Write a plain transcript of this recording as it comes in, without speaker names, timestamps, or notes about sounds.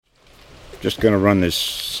Just going to run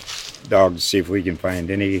this dog to see if we can find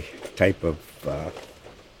any type of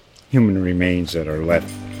human remains that are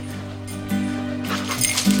left.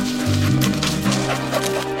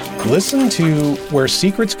 Listen to Where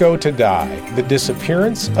Secrets Go to Die, The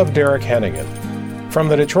Disappearance of Derek Hennigan. From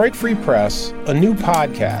the Detroit Free Press, a new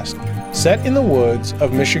podcast set in the woods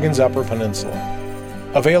of Michigan's Upper Peninsula.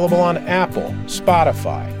 Available on Apple,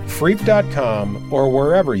 Spotify, Freep.com, or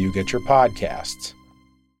wherever you get your podcasts.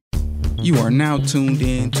 You are now tuned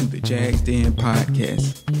in to the Jags Den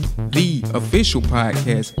Podcast, the official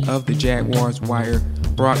podcast of the Jaguars Wire,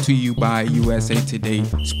 brought to you by USA Today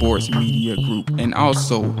Sports Media Group, and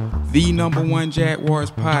also the #1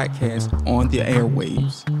 Jaguars podcast on the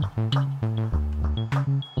airwaves.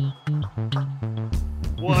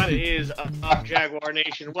 What is up, Jaguar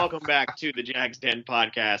Nation? Welcome back to the Jags Den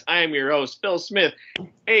Podcast. I am your host, Phil Smith,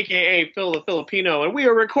 a.k.a. Phil the Filipino, and we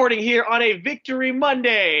are recording here on a Victory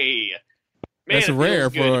Monday. Man, that's rare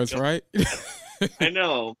for us, right? I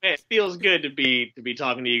know. Man, it feels good to be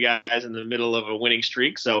talking to you guys in the middle of a winning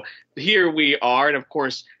streak. So here we are, and of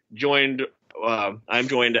course, I'm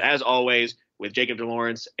joined, as always, with Jacob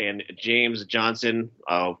DeLawrence and James Johnson.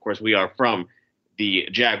 Of course, we are from the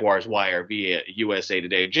Jaguars Wire via USA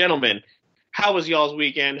Today. Gentlemen, how was y'all's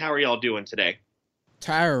weekend? How are y'all doing today?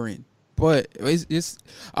 Tiring, but it's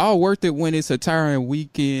all worth it when it's a tiring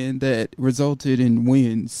weekend that resulted in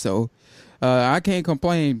wins. So I can't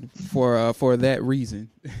complain for that reason.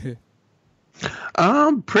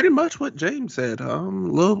 Pretty much what James said. A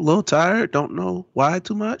little tired. Don't know why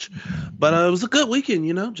too much, but it was a good weekend.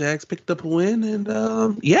 You know, Jags picked up a win, and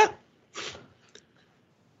yeah.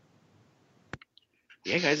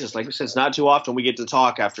 Yeah, guys, it's like we said, it's not too often we get to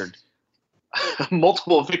talk after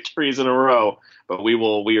multiple victories in a row, but we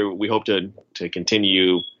hope to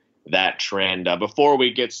continue that trend. Before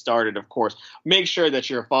we get started, of course, make sure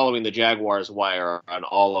that you're following the Jaguars Wire on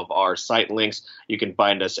all of our site links. You can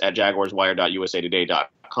find us at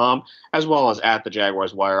jaguarswire.usatoday.com, as well as at the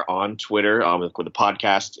Jaguars Wire on Twitter. The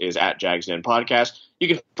podcast is at Jags Den Podcast. You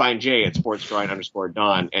can find Jay at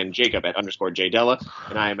sportsgrind_Don and Jacob at _JDella,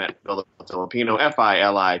 and I am at Phil the Filipino,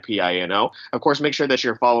 Filipino. Of course, make sure that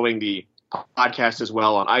you're following the podcast as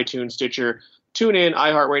well on iTunes, Stitcher, TuneIn,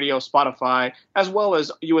 iHeartRadio, Spotify, as well as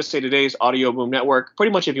USA Today's Audio Boom Network.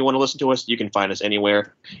 Pretty much if you want to listen to us, you can find us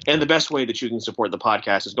anywhere. And the best way that you can support the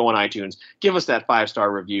podcast is go on iTunes, give us that 5-star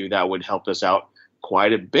review. That would help us out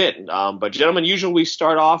quite a bit. But gentlemen, usually we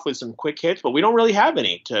start off with some quick hits, but we don't really have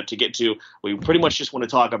any to get to. We pretty much just want to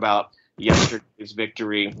talk about yesterday's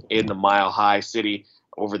victory in the Mile High City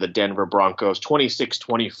over the Denver Broncos,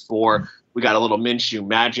 26-24. We got a little Minshew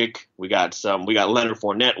magic. We got Leonard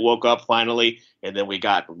Fournette woke up finally, and then we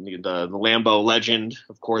got the Lambeau legend,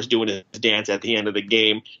 of course, doing his dance at the end of the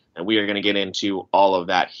game. And we are going to get into all of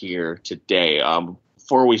that here today.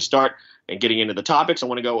 Before we start and getting into the topics, I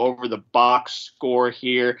want to go over the box score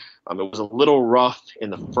here. It was a little rough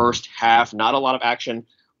in the first half, not a lot of action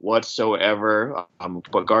whatsoever.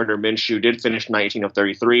 But Gardner Minshew did finish 19 of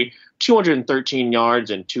 33, 213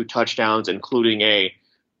 yards and 2 touchdowns, including a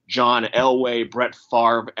John Elway, Brett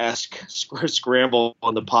Favre-esque scramble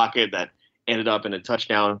on the pocket that ended up in a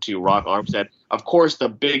touchdown to Rock Armstead. Of course, the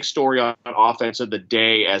big story on offense of the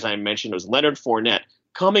day, as I mentioned, was Leonard Fournette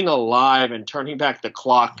coming alive and turning back the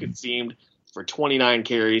clock, it seemed, for 29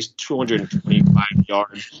 carries, 225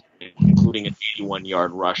 yards, including an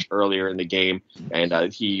 81-yard rush earlier in the game. And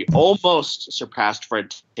he almost surpassed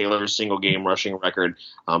Fred Taylor's single-game rushing record,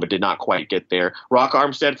 but did not quite get there. Rock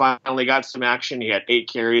Armstead finally got some action. He had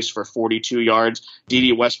 8 carries for 42 yards.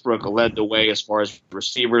 Dede Westbrook led the way as far as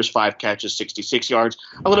receivers, 5 catches, 66 yards.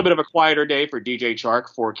 A little bit of a quieter day for DJ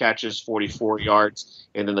Chark, 4 catches, 44 yards.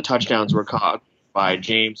 And then the touchdowns were caught by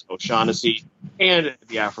James O'Shaughnessy and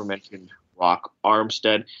the aforementioned Rock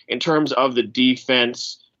Armstead. In terms of the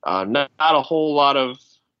defense, not a whole lot of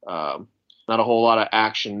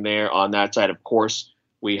action there on that side. Of course,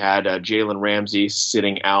 we had Jalen Ramsey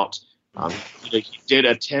sitting out. He did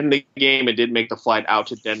attend the game and did make the flight out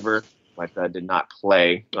to Denver, but did not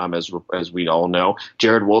play, as we all know.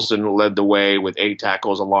 Jared Wilson led the way with 8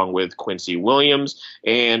 tackles, along with Quincy Williams,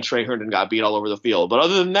 and Trey Herndon got beat all over the field. But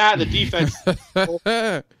other than that, the defense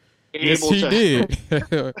yes, he did.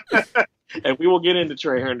 And we will get into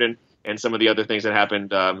Trey Herndon and some of the other things that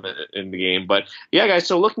happened in the game. But, yeah, guys,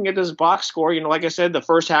 so looking at this box score, like I said, the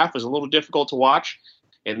first half was a little difficult to watch.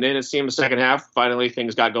 And then it seemed the second half, finally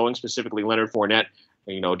things got going, specifically Leonard Fournette.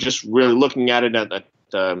 Just really looking at it at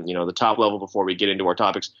the top level before we get into our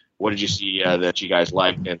topics. What did you see that you guys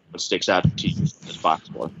liked, and what sticks out to you in this box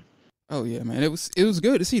score? Oh yeah, man. It was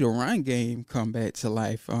good to see the run game come back to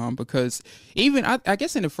life. Because even I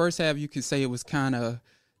guess in the first half you could say it was kind of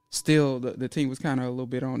still the team was kind of a little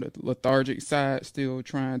bit on the lethargic side, still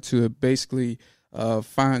trying to basically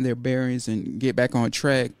find their bearings and get back on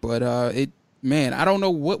track. But I don't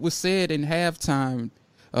know what was said in halftime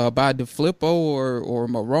by DeFlippo or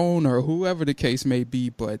Marone or whoever the case may be,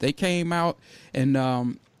 but they came out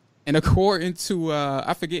and according to,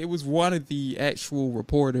 I forget, it was one of the actual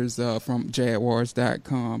reporters from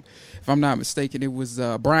Jaguars.com. If I'm not mistaken, it was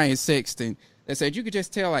Brian Sexton that said you could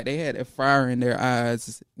just tell like they had a fire in their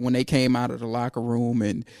eyes when they came out of the locker room,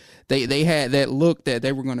 and they had that look that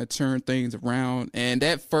they were going to turn things around. And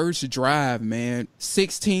that first drive, man,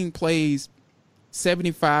 16 plays,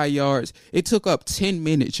 75 yards. It took up 10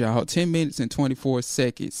 minutes, y'all. 10 minutes and 24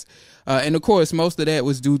 seconds. And, of course, most of that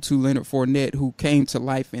was due to Leonard Fournette, who came to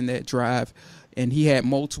life in that drive. And he had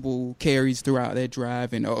multiple carries throughout that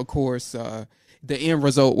drive. And, of course, the end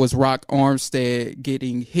result was Rock Armstead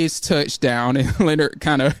getting his touchdown. And Leonard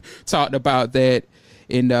kind of talked about that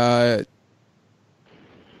in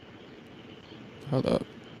hold up.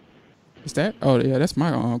 Is that? Oh, yeah, that's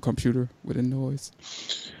my computer with a noise.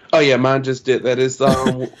 Oh yeah, mine just did that. It's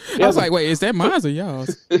I was like, wait, is that mine or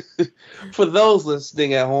y'all's? For those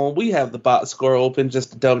listening at home, we have the box score open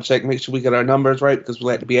just to double check, make sure we get our numbers right because we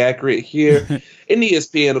like to be accurate here. And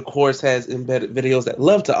ESPN, of course, has embedded videos that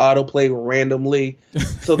love to autoplay randomly.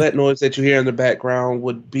 So that noise that you hear in the background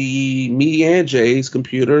would be me and Jay's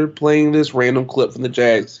computer playing this random clip from the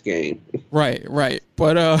Jags game. Right.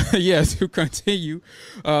 But to continue,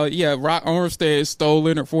 Rock Armstead stole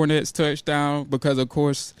Leonard Fournette's touchdown because, of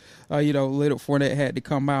course, Leonard Fournette had to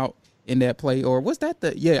come out in that play. Or was that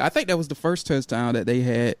I think that was the first touchdown that they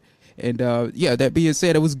had. And, that being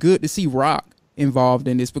said, it was good to see Rock involved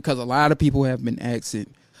in this because a lot of people have been asking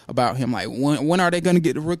about him. Like, when are they going to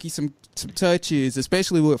get the rookie some touches,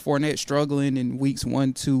 especially with Fournette struggling in weeks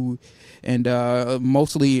 1, 2, and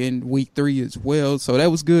mostly in week 3 as well. So that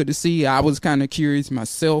was good to see. I was kind of curious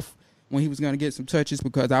myself when he was going to get some touches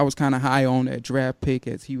because I was kind of high on that draft pick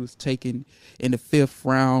as he was taken in the 5th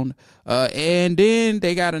round. And then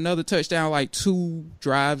they got another touchdown like 2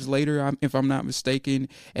 drives later, if I'm not mistaken,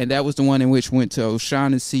 and that was the one in which went to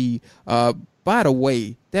O'Shaughnessy. By the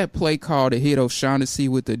way, that play call to hit O'Shaughnessy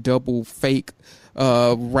with the double fake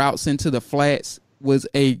routes into the flats was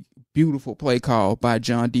a beautiful play call by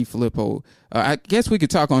John DeFilippo. I guess we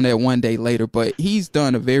could talk on that one day later, but he's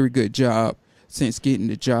done a very good job since getting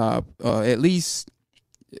the job. At least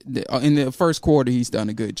in the first quarter, he's done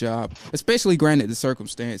a good job, especially granted the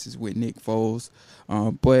circumstances with Nick Foles.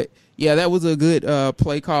 But, yeah, that was a good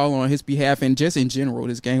play call on his behalf. And just in general,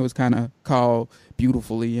 this game was kind of called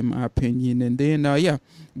beautifully, in my opinion. And then,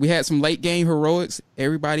 we had some late game heroics.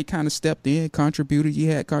 Everybody kind of stepped in, contributed.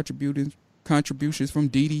 You had contributions from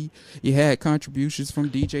Dede. You had contributions from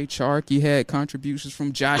DJ Chark. You had contributions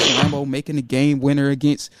from Josh Lambo making the game winner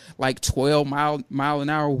against like 12 mile an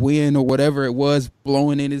hour wind or whatever it was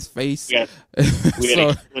blowing in his face. Yeah, we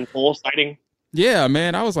had a full sighting. Yeah,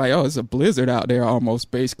 man. I was like, oh, it's a blizzard out there almost,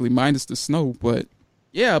 basically, minus the snow. But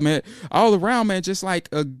yeah, man, all around, man, just like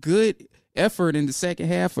a good effort in the second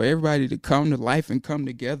half for everybody to come to life and come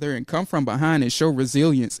together and come from behind and show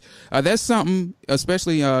resilience. That's something,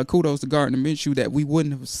 especially kudos to Gardner Minshew, that we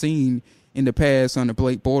wouldn't have seen in the past under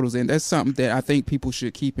Blake Bortles, and that's something that I think people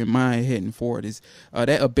should keep in mind heading forward is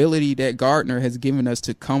that ability that Gardner has given us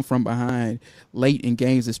to come from behind late in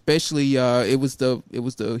games, especially it was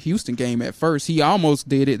the Houston game at first. He almost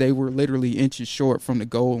did it. They were literally inches short from the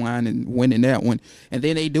goal line and winning that one, and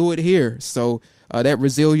then they do it here. So that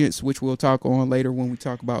resilience, which we'll talk on later when we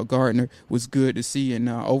talk about Gardner, was good to see, and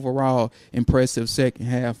overall impressive second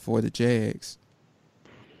half for the Jags.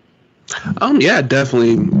 Yeah,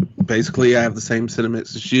 definitely. Basically, I have the same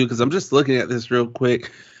sentiments as you because I'm just looking at this real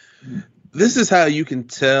quick. This is how you can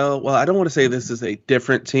tell. Well, I don't want to say this is a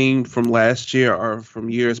different team from last year or from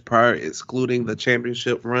years prior, excluding the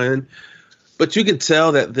championship run. But you can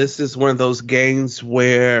tell that this is one of those games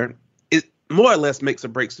where it more or less makes or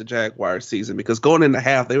breaks the Jaguars season because going into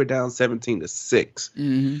half, they were down 17-6.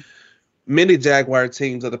 Mm-hmm. Many Jaguar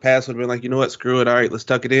teams of the past would have been like, you know what, screw it. All right, let's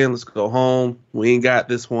tuck it in. Let's go home. We ain't got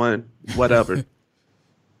this one. Whatever.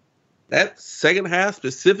 That second half,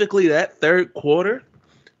 specifically that third quarter,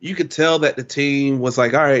 you could tell that the team was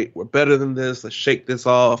like, all right, we're better than this. Let's shake this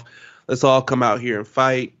off. Let's all come out here and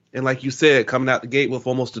fight. And like you said, coming out the gate with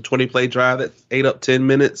almost a 20-play drive that ate up 10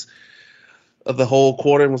 minutes of the whole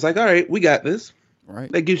quarter and was like, all right, we got this.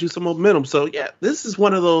 Right. That gives you some momentum. So, yeah, this is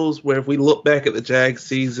one of those where if we look back at the Jags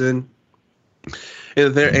season –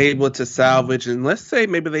 and they're able to salvage, and let's say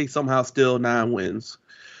maybe they somehow steal 9 wins.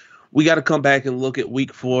 we got to come back and look at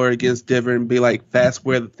week 4 against Denver and be like, that's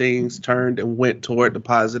where the things turned and went toward the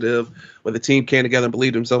positive, where the team came together and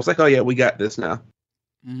believed themselves. Like, oh yeah, we got this now.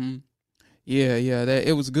 Mm-hmm. Yeah. That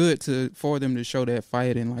it was good for them to show that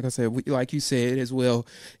fight, and like I said, like you said as well,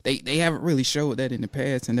 they haven't really showed that in the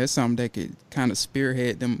past, and that's something that could kind of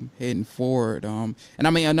spearhead them heading forward. And I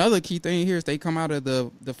mean, another key thing here is they come out of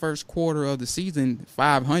the first quarter of the season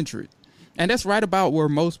 500. And that's right about where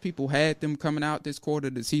most people had them coming out this quarter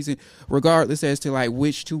of the season, regardless as to like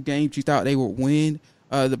which 2 games you thought they would win.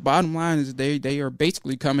 The bottom line is they are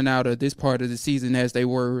basically coming out of this part of the season as they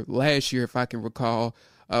were last year, if I can recall.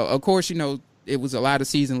 Of course, it was a lot of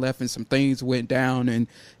season left and some things went down and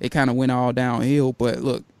it kind of went all downhill. But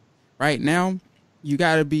look, right now, you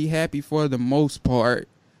got to be happy for the most part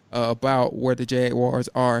about where the Jaguars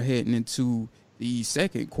are heading into the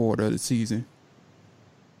second quarter of the season.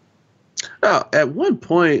 Now, at one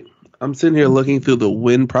point, I'm sitting here looking through the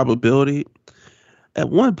win probability. At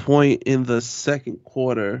one point in the second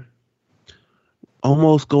quarter,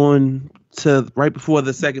 almost going to right before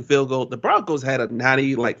the second field goal, the Broncos had a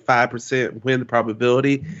 95% win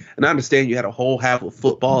probability. And I understand you had a whole half of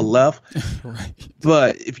football left. Right.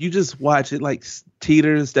 But if you just watch it, like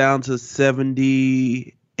teeters down to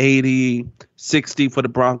 70, 80, 60 for the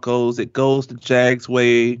Broncos. It goes the Jags'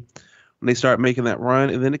 way when they start making that run.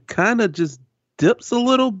 And then it kind of just dips a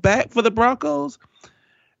little back for the Broncos.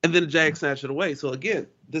 And then the Jags snatch it away. So, again,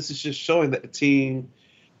 this is just showing that the team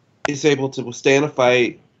is able to withstand a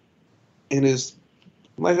fight and is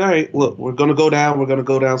like, all right, look, we're going to go down. We're going to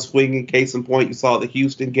go down swinging. Case in point, you saw the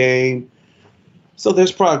Houston game. So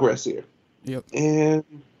there's progress here. Yep. And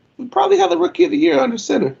we probably have the Rookie of the Year under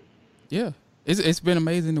center. Yeah. It's been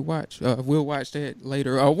amazing to watch. We'll watch that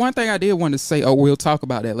later. One thing I did want to say, we'll talk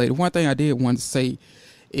about that later. One thing I did want to say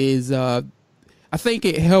is I think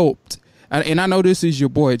it helped. And I know this is your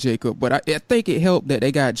boy, Jacob, but I think it helped that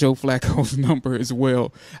they got Joe Flacco's number as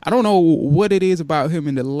well. I don't know what it is about him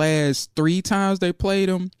in the last 3 times they played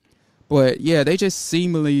him, but, yeah, they just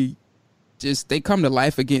seemingly they come to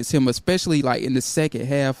life against him, especially, like, in the second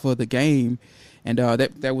half of the game. And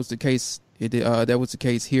that was the case. That was the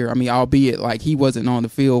case here. I mean, albeit, like, he wasn't on the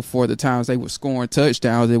field for the times they were scoring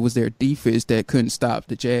touchdowns. It was their defense that couldn't stop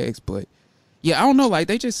the Jags, but yeah, I don't know. Like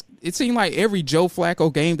it seemed like every Joe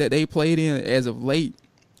Flacco game that they played in as of late,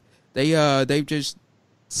 they've just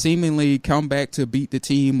seemingly come back to beat the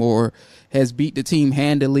team or has beat the team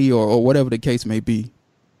handily or whatever the case may be.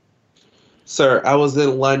 Sir, I was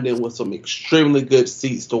in London with some extremely good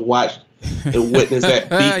seats to watch and witness that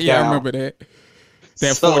beat Yeah, down. I remember that.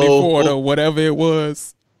 That 44 or whatever it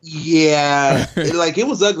was. Yeah, it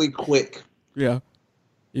was ugly quick. Yeah.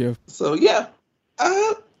 So yeah,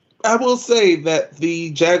 I will say that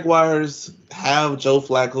the Jaguars have Joe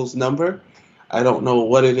Flacco's number. I don't know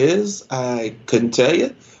what it is. I couldn't tell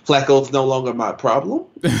you. Flacco's no longer my problem.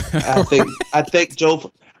 I thank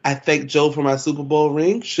Joe for my Super Bowl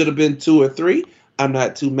ring. Should have been 2 or 3. I'm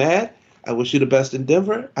not too mad. I wish you the best in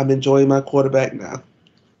Denver. I'm enjoying my quarterback now.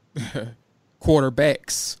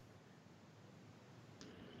 Quarterbacks.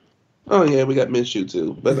 Oh, yeah, we got Minshew,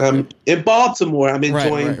 too. But I'm in Baltimore. I'm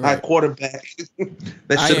enjoying my quarterback.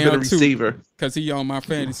 That should have been a receiver. Because he on my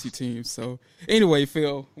fantasy team. So, anyway,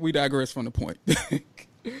 Phil, we digress from the point.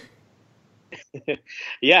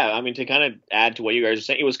 Yeah, I mean, to kind of add to what you guys are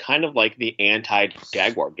saying, it was kind of like the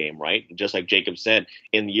anti-Jaguar game, right? Just like Jacob said,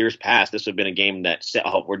 in years past, this would have been a game that said,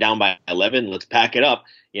 we're down by 11, let's pack it up,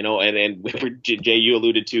 and Jay, you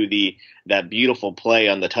alluded to that beautiful play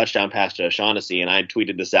on the touchdown pass to O'Shaughnessy, and I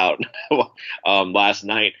tweeted this out last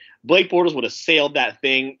night. Blake Bortles would have sailed that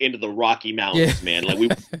thing into the Rocky Mountains, man. Like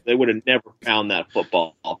they would have never found that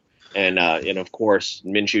football. And of course,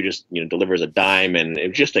 Minshew just delivers a dime, and it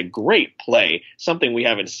was just a great play, something we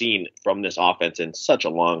haven't seen from this offense in such a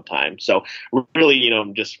long time. So really,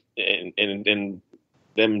 just in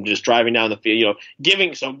them just driving down the field,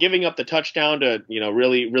 giving up the touchdown to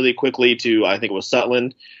really really quickly to, I think it was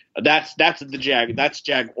Sutland. That's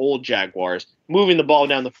old Jaguars moving the ball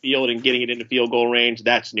down the field and getting it into field goal range.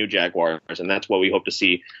 That's new Jaguars, and that's what we hope to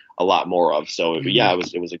see a lot more of. So yeah,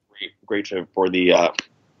 it was a great trip for the.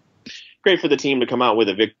 Great for the team to come out with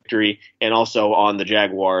a victory, and also on the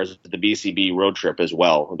Jaguars, the BCB road trip as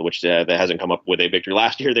well, which that hasn't come up with a victory.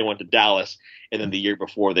 Last year they went to Dallas, and then the year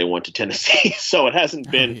before they went to Tennessee. So it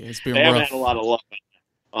hasn't been. They haven't had a lot of luck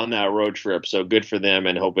on that road trip. So good for them,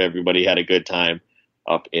 and hope everybody had a good time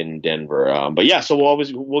up in Denver. But yeah, so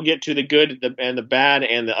we'll get to the good, the bad,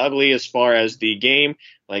 and the ugly as far as the game.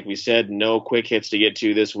 Like we said, no quick hits to get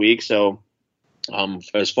to this week. So.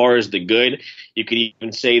 As far as the good, you could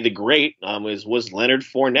even say the great was Leonard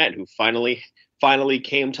Fournette, who finally finally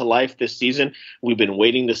came to life this season. We've been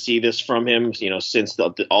waiting to see this from him, since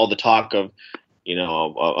all the talk of,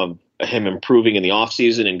 of him improving in the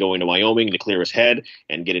offseason and going to Wyoming to clear his head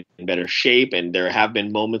and get in better shape. And there have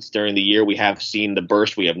been moments during the year we have seen the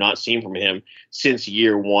burst we have not seen from him since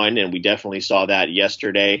year one. And we definitely saw that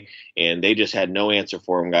yesterday. And they just had no answer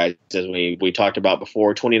for him, guys. As we talked about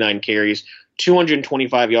before, 29 carries,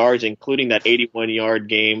 225 yards, including that 81-yard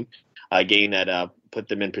game that put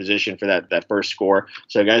them in position for that first score.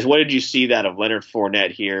 So, guys, what did you see that of Leonard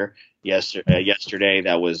Fournette here yesterday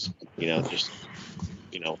that was,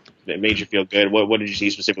 that made you feel good? What did you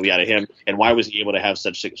see specifically out of him, and why was he able to have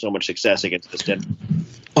so much success against this Denver?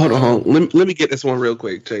 Hold on. Let me get this one real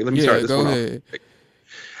quick, Jay. Let me start this one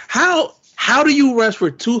off. How do you rush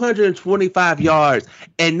for 225 yards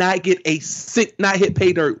and not hit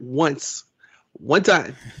pay dirt one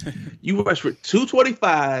time? You rush for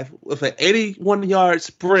 225 with an 81-yard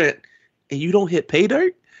sprint and you don't hit pay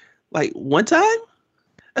dirt like one time?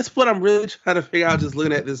 That's what I'm really trying to figure out just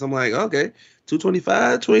looking at this. I'm like, okay,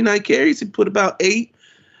 225, 29 carries. He put about 8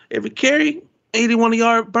 every carry,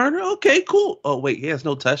 81-yard burner. Okay, cool. Oh, wait, he has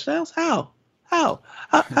no touchdowns? How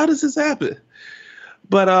does this happen?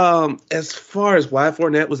 But as far as why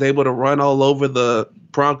Fournette was able to run all over the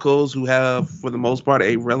Broncos, who have, for the most part,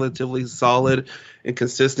 a relatively solid and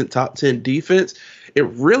consistent top 10 defense, it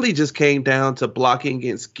really just came down to blocking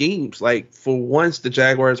and schemes. Like, for once, the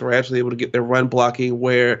Jaguars were actually able to get their run blocking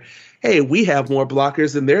where, hey, we have more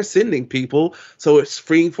blockers than they're sending people, so it's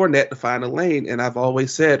freeing Fournette to find a lane. And I've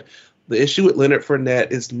always said the issue with Leonard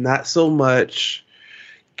Fournette is not so much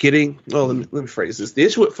let me phrase this. The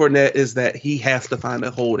issue with Fournette is that he has to find a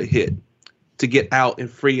hole to hit to get out and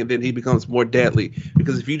free, and then he becomes more deadly.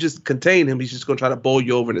 Because if you just contain him, he's just going to try to bowl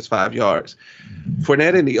you over in his 5 yards.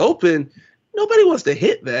 Fournette in the open, nobody wants to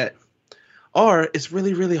hit that. Or it's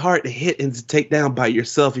really, really hard to hit and to take down by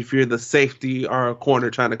yourself if you're the safety or a corner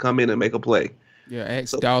trying to come in and make a play. Yeah,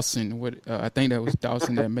 ask Dawson. I think that was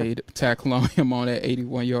Dawson that made a tackle on him on that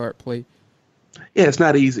 81-yard play. Yeah, it's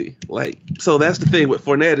not easy. So that's the thing with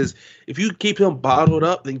Fournette is if you keep him bottled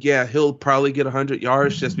up, then yeah, he'll probably get 100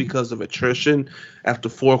 yards just because of attrition. After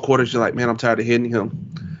 4 quarters, you're like, man, I'm tired of hitting him.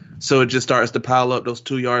 So it just starts to pile up. Those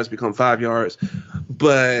 2 yards become 5 yards.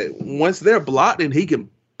 But once they're blocked and he can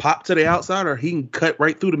pop to the outside or he can cut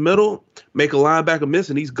right through the middle, make a linebacker miss,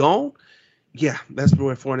 and he's gone. Yeah, that's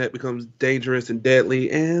where Fournette becomes dangerous and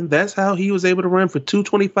deadly, and that's how he was able to run for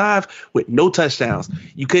 225 with no touchdowns.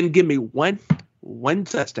 You couldn't give me one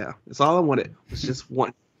touchdown. That's all I wanted. It's just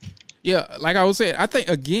one. Yeah, like I was saying, I think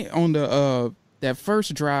again on the that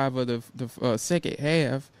first drive of the second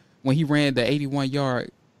half when he ran the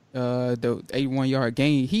 81-yard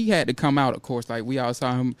gain, he had to come out. Of course, like we all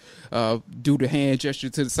saw him do the hand gesture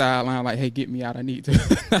to the sideline, like, "Hey, get me out! I need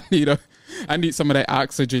some of that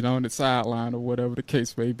oxygen on the sideline," or whatever the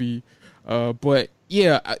case may be. But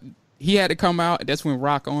yeah, he had to come out. That's when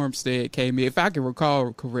Rock Armstead came in, if I can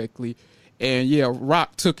recall correctly. And yeah,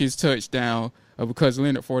 Rock took his touchdown because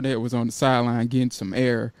Leonard Fournette was on the sideline getting some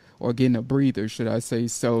air or getting a breather, should I say.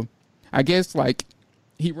 So I guess like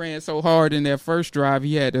he ran so hard in that first drive,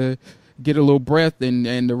 he had to get a little breath,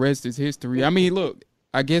 and the rest is history. I mean, look,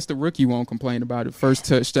 I guess the rookie won't complain about it. First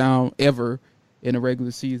touchdown ever in a regular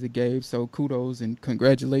season game. So kudos and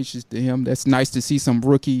congratulations to him. That's nice to see some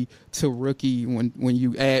rookie to rookie when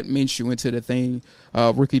you add Minshew into the thing,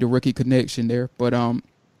 rookie to rookie connection there. But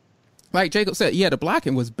like Jacob said, yeah, the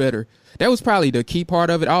blocking was better. That was probably the key part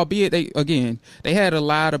of it, albeit they had a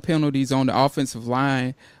lot of penalties on the offensive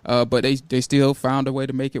line, but they still found a way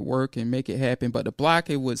to make it work and make it happen. But the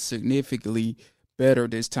blocking was significantly better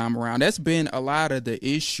this time around. That's been a lot of the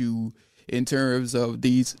issue in terms of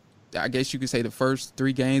these, I guess you could say the first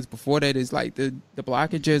 3 games before that is like the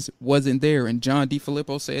blocking just wasn't there. And John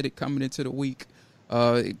DeFilippo said it coming into the week.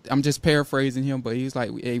 I'm just paraphrasing him, but he's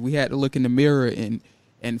like, hey, we had to look in the mirror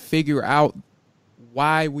and figure out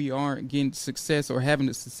why we aren't getting success or having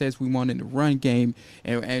the success we want in the run game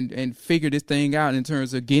and figure this thing out in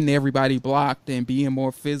terms of getting everybody blocked and being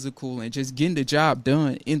more physical and just getting the job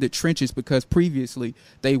done in the trenches, because previously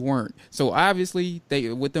they weren't. So obviously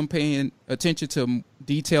with them paying attention to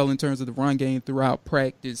detail in terms of the run game throughout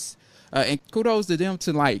practice, and kudos to them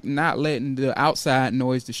to like not letting the outside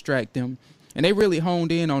noise distract them. And they really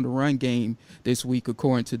honed in on the run game this week,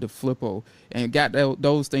 according to the Flippo, and got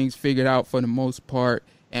those things figured out for the most part.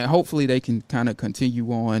 And hopefully they can kind of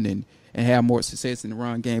continue on and have more success in the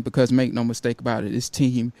run game, because make no mistake about it, this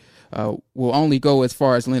team will only go as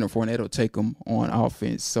far as Leonard Fournette will take them on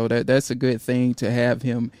offense. So that's a good thing to have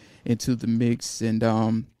him into the mix.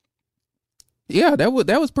 And Yeah, that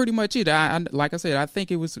was pretty much it. I like I said, I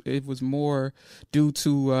think it was more due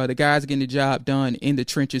to the guys getting the job done in the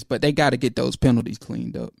trenches, but they got to get those penalties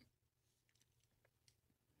cleaned up.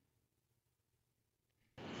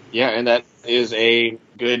 Yeah, and that is a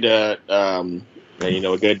good segue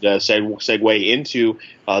into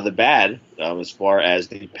the bad as far as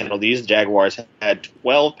the penalties. The Jaguars had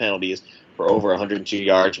 12 penalties for over 102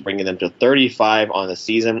 yards, bringing them to 35 on the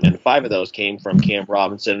season, and 5 of those came from Cam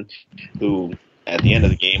Robinson, who at the end of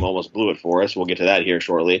the game almost blew it for us. We'll get to that here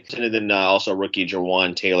shortly. And then also rookie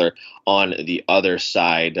Jawan Taylor on the other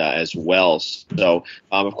side as well. So,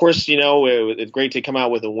 of course, it's great to come out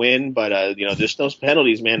with a win, but, just those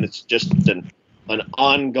penalties, man, it's just an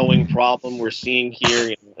ongoing problem we're seeing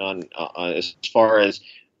here as far as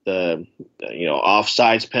the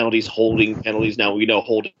offsides penalties, holding penalties. Now we know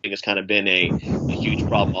holding has kind of been a huge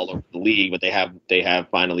problem all over the league, but they have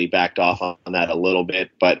finally backed off on that a little bit.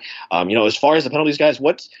 But as far as the penalties, guys,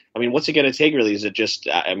 what's it going to take really? Is it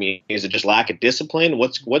just lack of discipline?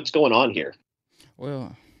 What's going on here?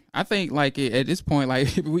 Well, I think at this point,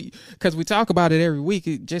 because we talk about it every week,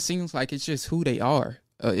 it just seems like it's just who they are.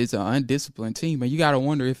 It's an undisciplined team, and you got to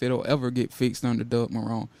wonder if it'll ever get fixed under Doug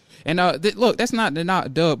Marrone. And look, that's not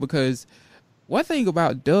Doug, because one thing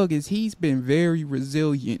about Doug is he's been very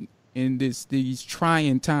resilient in these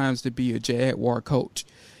trying times to be a Jaguar coach.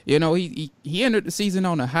 He entered the season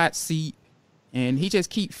on a hot seat, and he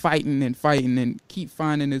just keep fighting and keep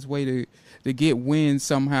finding his way to get wins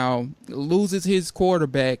somehow. Loses his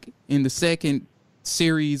quarterback in the second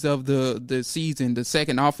series of the season, the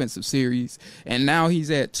second offensive series, and now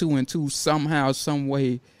he's at 2-2 somehow, some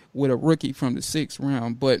way, with a rookie from the 6th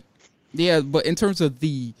round. But in terms of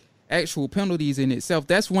the actual penalties in itself,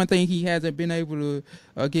 that's one thing he hasn't been able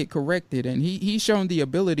to get corrected, and he's shown the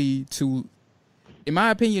ability to, in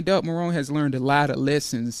my opinion, Doug Marrone has learned a lot of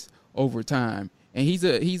lessons over time, and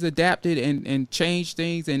he's adapted and changed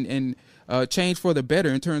things and change for the better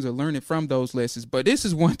in terms of learning from those lessons. But this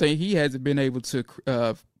is one thing he hasn't been able to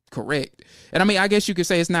correct. And I guess you could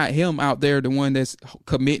say it's not him out there, the one that's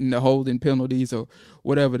committing the holding penalties or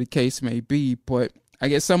whatever the case may be. But I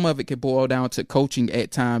guess some of it could boil down to coaching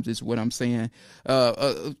at times is what I'm saying.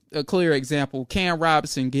 A clear example, Cam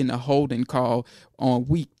Robinson getting a holding call on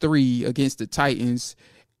week 3 against the Titans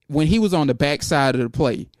when he was on the backside of the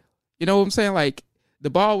play. You know what I'm saying? The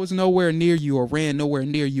ball was nowhere near you or ran nowhere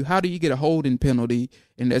near you. How do you get a holding penalty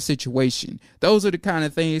in that situation? Those are the kind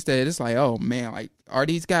of things that it's oh, man, are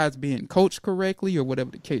these guys being coached correctly or whatever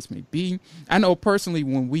the case may be? I know personally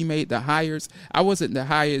when we made the hires, I wasn't the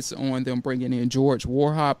highest on them bringing in George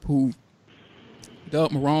Warhop, who Doug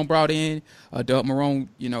Marrone brought in. Doug Marrone,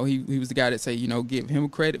 he was the guy that say, give him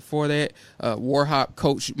credit for that. Warhop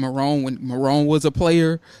coached Marrone when Marrone was a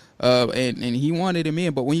player. And he wanted him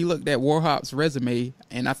in, but when you looked at Warhop's resume,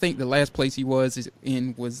 and I think the last place he was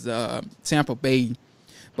in was Tampa Bay,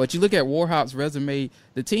 but you look at Warhop's resume,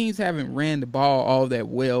 the teams haven't ran the ball all that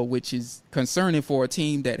well, which is concerning for a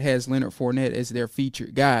team that has Leonard Fournette as their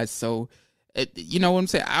featured guy. So, you know what I'm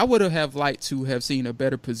saying? I would have liked to have seen a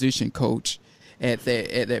better position coach at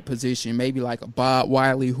that position, maybe like a Bob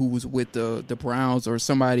Wiley who was with the Browns or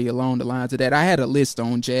somebody along the lines of that. I had a list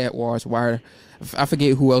on Jaguars Wire. I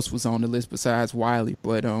forget who else was on the list besides Wiley,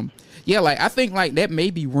 but I think that may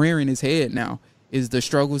be rearing his head now, is the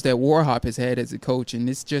struggles that Warhop has had as a coach, and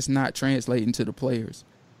it's just not translating to the players.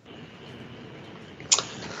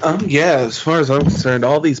 As far as I'm concerned,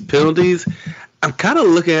 all these penalties, I'm kind of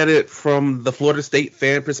looking at it from the Florida State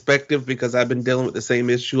fan perspective because I've been dealing with the same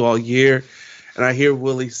issue all year. And I hear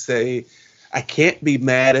Willie say, I can't be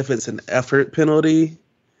mad if it's an effort penalty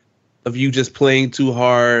of you just playing too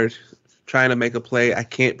hard, trying to make a play. I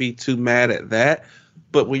can't be too mad at that.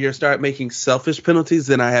 But when you start making selfish penalties,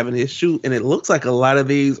 then I have an issue. And it looks like a lot of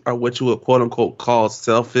these are what you would quote unquote call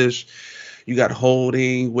selfish. You got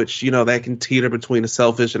holding, which, that can teeter between a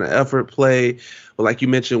selfish and an effort play. But like you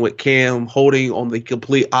mentioned with Cam, holding on the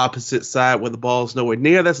complete opposite side where the ball's nowhere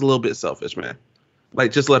near, that's a little bit selfish, man.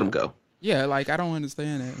 Just let him go. Yeah, I don't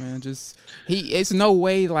understand that, man. It's no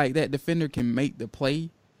way that defender can make the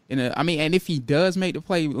play. And if he does make the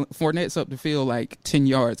play, Fournette's up the field 10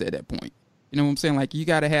 yards at that point. You know what I'm saying? You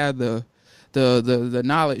got to have the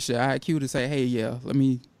knowledge, the IQ to say, hey, yeah, let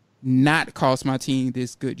me not cost my team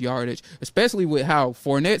this good yardage, especially with how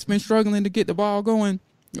Fournette's been struggling to get the ball going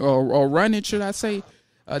or running, should I say.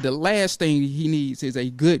 The last thing he needs is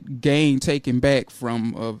a good gain taken back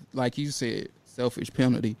from, like you said, selfish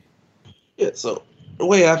penalty. Yeah, so the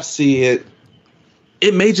way I see it,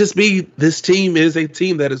 it may just be this team is a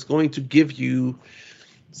team that is going to give you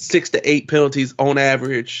 6 to 8 penalties on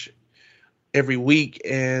average every week,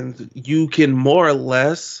 and you can more or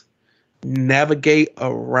less navigate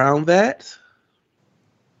around that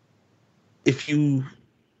if you,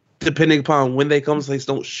 depending upon when they come, so they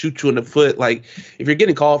don't shoot you in the foot. Like, if you're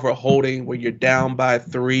getting called for a holding where you're down by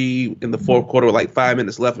 3 in the fourth quarter with like 5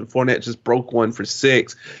 minutes left and Fournette just broke one for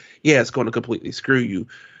 6, yeah, it's going to completely screw you.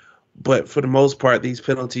 But for the most part, these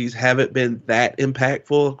penalties haven't been that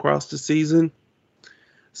impactful across the season.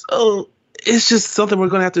 So it's just something we're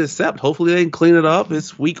going to have to accept. Hopefully they can clean it up.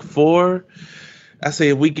 It's week 4. I say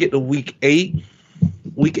if we get to week 8,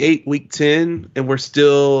 week 10, and we're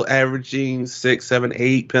still averaging 6, 7,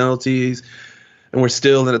 8 penalties, and we're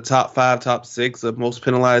still in the top 5, top 6 of most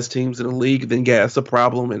penalized teams in the league, then yeah, it's a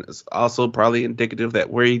problem, and it's also probably indicative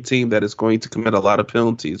that we're a team that is going to commit a lot of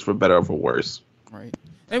penalties for better or for worse. Right.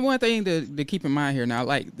 And one thing to keep in mind here now,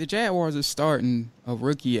 like the Jaguars are starting a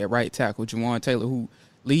rookie at right tackle, Jawan Taylor, who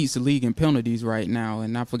leads the league in penalties right now,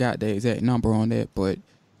 and I forgot the exact number on that, but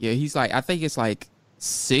yeah, he's like, I think it's like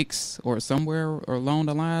 6 or somewhere along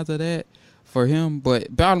the lines of that for him.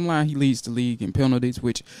 But bottom line, he leads the league in penalties,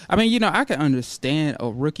 which, I mean, you know, I can understand a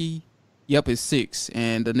rookie, is 6,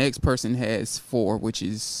 and the next person has 4, which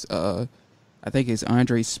is, I think it's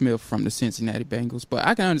Andre Smith from the Cincinnati Bengals. But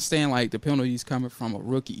I can understand, like, the penalties coming from a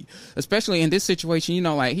rookie, especially in this situation. You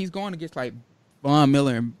know, like, he's going against, like, Von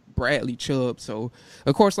Miller and Bradley Chubb. So,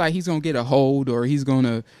 of course, like, he's going to get a hold or he's going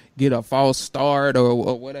to get a false start or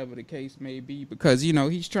whatever the case may be, because, you know,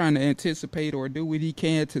 he's trying to anticipate or do what he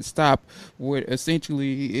can to stop what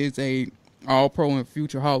essentially is a All-Pro and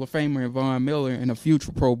future Hall of Famer in Von Miller and a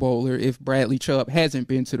future Pro Bowler if Bradley Chubb hasn't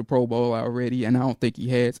been to the Pro Bowl already, and I don't think he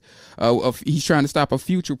has. He's trying to stop a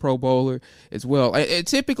future Pro Bowler as well.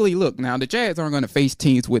 Typically, look, now the Jags aren't going to face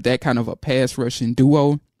teams with that kind of a pass rushing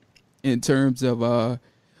duo in terms of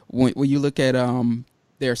when you look at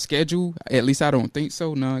their schedule. At least I don't think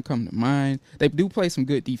so. None come to mind. They do play some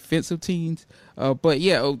good defensive teams. But,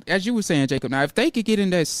 yeah, as you were saying, Jacob, now if they could get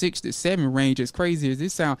in that 6 to 7 range, as crazy as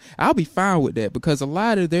this sounds, I'll be fine with that, because a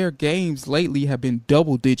lot of their games lately have been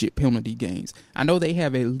double-digit penalty games. I know they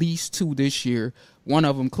have at least 2 this year. One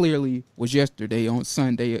of them clearly was yesterday on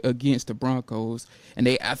Sunday against the Broncos. And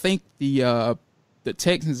I think the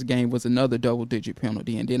Texans game was another double-digit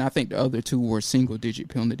penalty, and then I think the other 2 were single-digit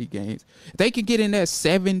penalty games. If they could get in that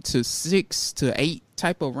 7 to 6 to 8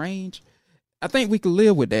 type of range, I think we could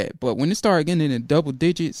live with that. But when it started getting into double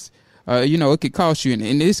digits, you know, it could cost you. And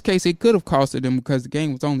in this case, it could have costed them because the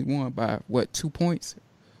game was only won by, 2 points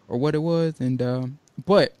or what it was. And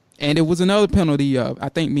it was another penalty, I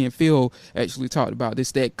think me and Phil actually talked about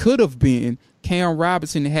this, that could have been Cam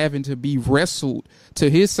Robinson having to be wrestled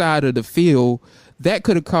to his side of the field. That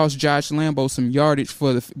could have cost Josh Lambo some yardage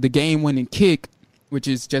for the game-winning kick, which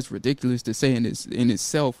is just ridiculous to say in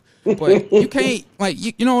itself. But you can't, like,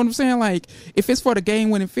 you know what I'm saying? Like, if it's for the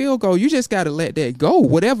game-winning field goal, you just got to let that go.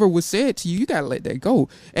 Whatever was said to you, you got to let that go.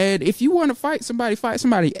 And if you want to fight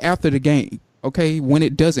somebody after the game, okay, when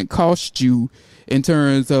it doesn't cost you in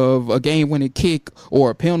terms of a game-winning kick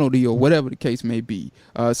or a penalty or whatever the case may be.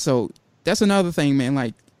 So that's another thing, man.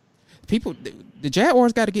 Like, the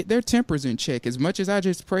Jaguars got to get their tempers in check. As much as I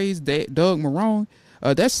just praised Doug Marrone,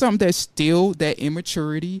 that's something that's still that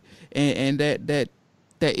immaturity and that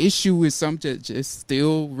issue is something that just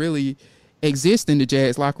still really exists in the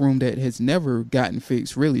Jags locker room that has never gotten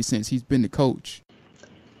fixed really since he's been the coach.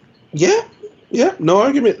 Yeah, no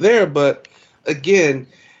argument there. But again,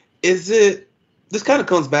 this kind of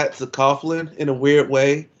comes back to Coughlin in a weird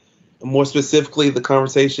way. More specifically, the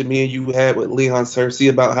conversation me and you had with Leon Searcy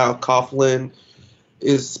about how Coughlin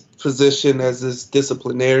is positioned as this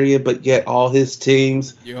disciplinarian, but yet all his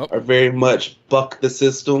teams are very much buck the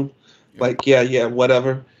system. Yep. Like, yeah,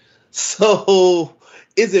 whatever. So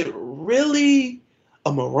is it really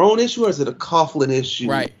a Marrone issue or is it a Coughlin issue?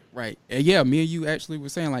 Right. And yeah, me and you actually were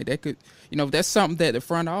saying, like, that could, you know, that's something that the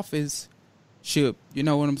front office should, you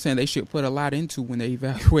know what I'm saying, they should put a lot into when they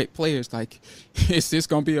evaluate players. Like, is this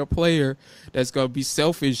going to be a player that's going to be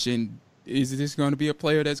selfish, and is this going to be a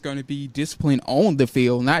player that's going to be disciplined on the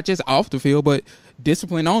field, not just off the field, but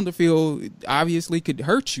discipline on the field obviously could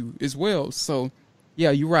hurt you as well. So,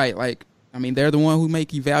 yeah, you're right. Like, I mean, they're the one who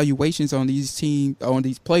make evaluations on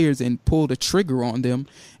these players and pull the trigger on them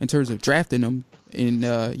in terms of drafting them. And,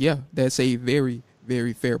 that's a very,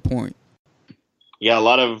 very fair point. Yeah, a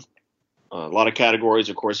lot of categories.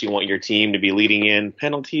 Of course, you want your team to be leading in.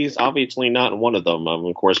 Penalties, obviously not one of them.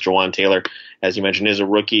 Of course, Jawan Taylor, as you mentioned, is a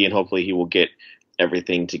rookie, and hopefully he will get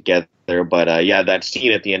everything together. But yeah, that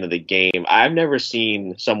scene at the end of the game, I've never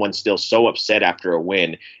seen someone still so upset after a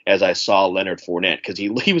win as I saw Leonard Fournette, because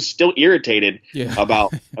he was still irritated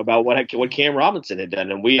about what Cam Robinson had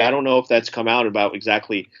done. And I don't know if that's come out about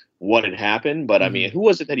exactly what had happened, but I mean, who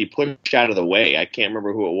was it that he pushed out of the way? I can't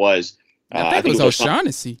remember who it was. I think it was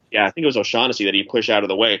O'Shaughnessy. Yeah, I think it was O'Shaughnessy that he pushed out of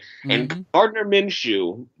the way. Mm-hmm. And Gardner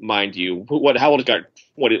Minshew, mind you, how old is Gardner?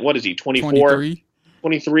 What is he, 24?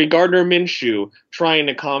 23. Gardner Minshew trying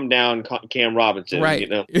to calm down Cam Robinson. Right. You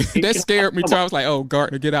know? That scared me too. I was like, oh,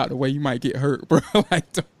 Gardner, get out of the way. You might get hurt, bro. Like,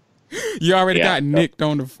 you already got nicked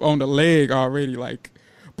on the leg already. Like,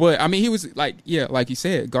 but I mean, he was like, yeah, like you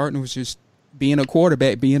said, Gardner was just being a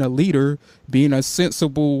quarterback, being a leader, being a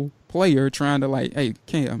sensible player, trying to like, hey,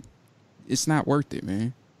 Cam, it's not worth it,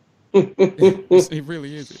 man. It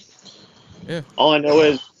really isn't. Yeah. All I know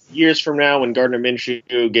is years from now, when Gardner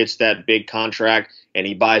Minshew gets that big contract and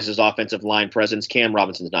he buys his offensive line presence, Cam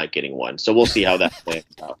Robinson's not getting one. So we'll see how that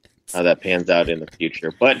pans out in the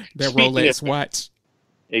future. But that Rolex watch.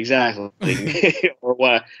 Exactly. Or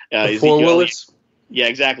what? Willis. Yeah,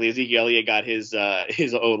 exactly. Ezekiel Elliott got his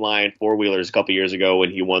O-line four-wheelers a couple years ago when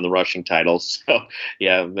he won the rushing title. So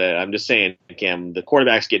yeah, I'm just saying, Cam, the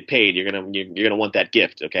quarterbacks get paid. You're gonna want that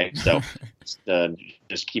gift, okay? So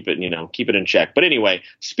just keep it in check. But anyway,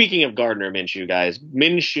 speaking of Gardner Minshew, guys,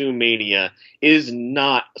 Minshew Mania is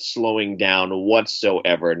not slowing down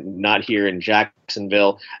whatsoever. Not here in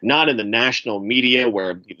Jacksonville, not in the national media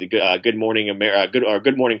where the Good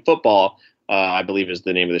Morning Football, I believe is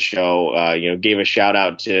the name of the show, gave a shout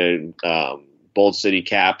out to Bold City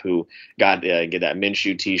Cap, who get that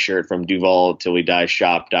Minshew t-shirt from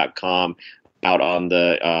DuvalTillWeDieShop.com out on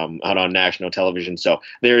national television. So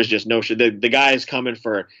there is just no the guy is coming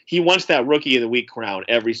he wants that Rookie of the Week crown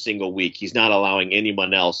every single week. He's not allowing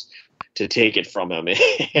anyone else to take it from him.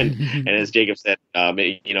 And as Jacob said,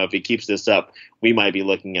 if he keeps this up, we might be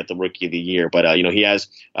looking at the Rookie of the Year. But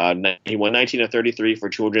he won 19 of 33 for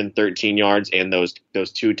 213 yards and those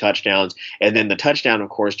two touchdowns, and then the touchdown, of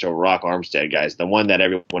course, to Rock Armstead, guys, the one that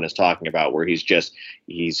everyone is talking about, where he's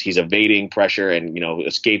evading pressure and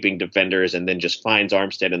escaping defenders, and then just finds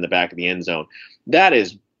Armstead in the back of the end zone. That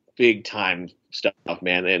is big time stuff,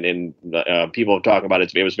 man. And people talk about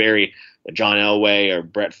it. It was very John Elway or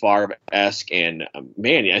Brett Favre-esque, and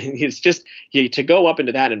man, it's just to go up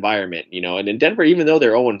into that environment, and in Denver, even though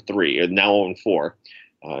they're 0-3 or now 0-4,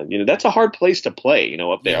 that's a hard place to play,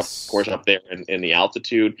 up there. Yes. Of course, up there in the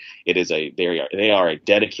altitude, they are a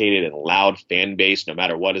dedicated and loud fan base, no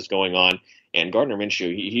matter what is going on. And Gardner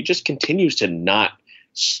Minshew, he just continues to not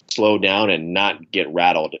slow down and not get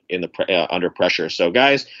rattled in the under pressure. So,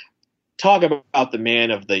 guys, talk about the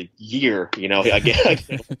man of the year. Again.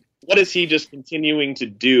 What is he just continuing to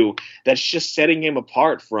do that's just setting him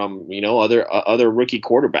apart from, other rookie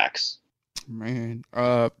quarterbacks? Man,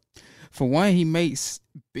 for one, he makes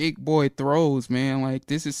big boy throws, man. Like,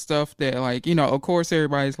 this is stuff that, like, of course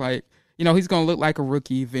everybody's like, he's going to look like a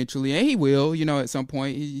rookie eventually, and he will, at some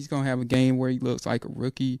point. He's going to have a game where he looks like a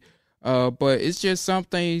rookie. But it's just some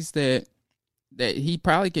things that he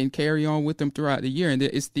probably can carry on with him throughout the year. And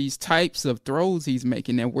it's these types of throws he's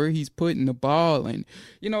making and where he's putting the ball. And,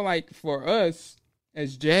 like for us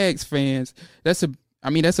as Jags fans, that's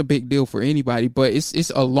a big deal for anybody, but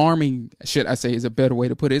it's alarming, should I say, is a better way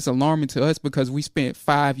to put it. It's alarming to us because we spent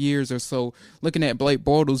 5 years or so looking at Blake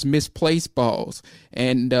Bortles misplaced balls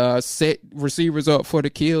and set receivers up for the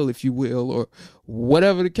kill, if you will, or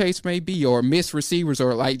whatever the case may be, or miss receivers,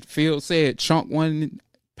 or like Phil said, chunk one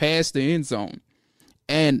past the end zone.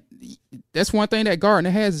 And that's one thing that Gardner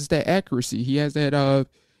has, is that accuracy. He has that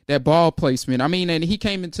ball placement. I mean, and he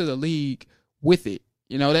came into the league with it.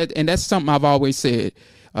 That's something I've always said.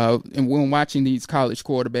 And when watching these college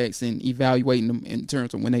quarterbacks and evaluating them in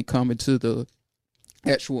terms of when they come into the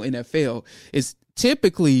actual NFL, is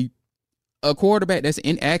typically a quarterback that's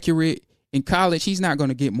inaccurate in college, he's not going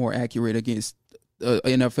to get more accurate against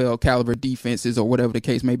NFL caliber defenses or whatever the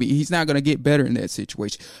case may be. He's not going to get better in that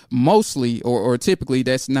situation. Mostly or typically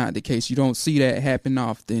that's not the case. You don't see that happen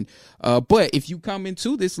often. But if you come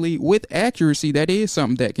into this league with accuracy, that is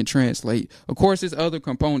something that can translate. Of course, there's other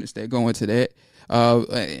components that go into that.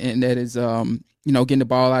 And that is, getting the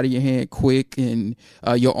ball out of your hand quick and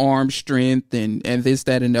your arm strength and this,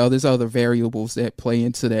 that, and there's other variables that play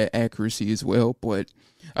into that accuracy as well. But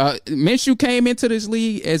Minshew came into this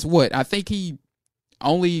league as what? I think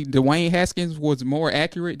only Dwayne Haskins was more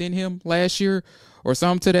accurate than him last year or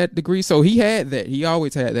something to that degree. So he had that. He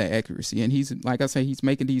always had that accuracy. And he's, like I say, he's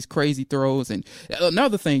making these crazy throws. And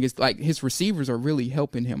another thing is, like, his receivers are really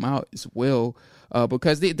helping him out as well.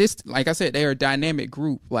 because this, like I said, they're a dynamic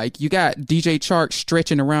group. Like, you got DJ Chark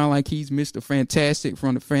stretching around like he's Mr. Fantastic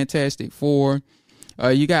from the Fantastic Four.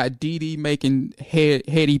 You got Dede making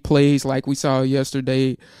heady plays like we saw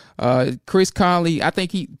yesterday. Chris Conley, I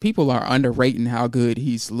think people are underrating how good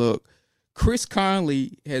he's looked. Chris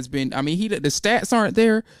Conley has been, I mean, the stats aren't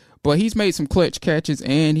there, but he's made some clutch catches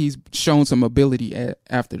and he's shown some ability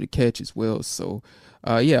after the catch as well. So,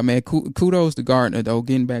 yeah, man, kudos to Gardner, though,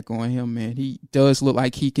 getting back on him, man. He does look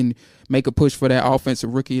like he can make a push for that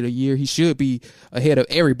Offensive Rookie of the Year. He should be ahead of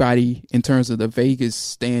everybody in terms of the Vegas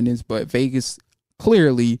standings, but Vegas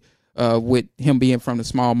clearly, with him being from the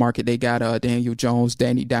small market, they got Daniel Jones,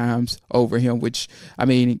 Danny Dimes over him, which, I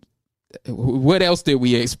mean, what else did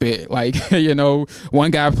we expect? Like,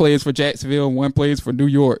 one guy plays for Jacksonville, one plays for New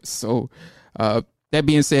York. So, that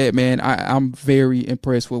being said, man, I'm very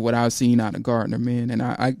impressed with what I've seen out of Gardner, man, and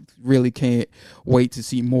I really can't wait to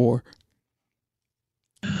see more.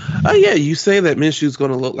 Yeah, you say that Minshew's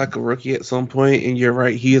going to look like a rookie at some point, and you're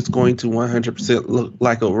right. He is going to 100% look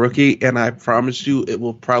like a rookie, and I promise you it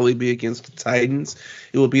will probably be against the Titans.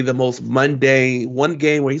 It will be the most mundane one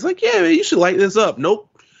game where he's like, yeah, man, you should light this up. Nope.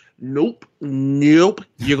 You're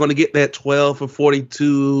going to get that 12 for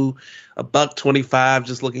 42, $125,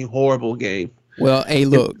 just looking horrible game. Well, hey,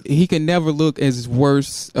 look, he can never look as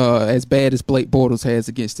bad as Blake Bortles has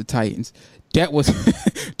against the Titans. That was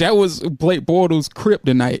Blake Bortles'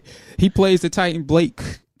 kryptonite. He plays the Titan.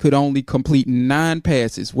 Blake could only complete 9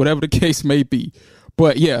 passes, whatever the case may be.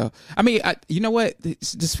 But yeah, I mean, you know what?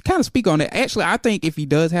 Just kind of speak on it. Actually, I think if he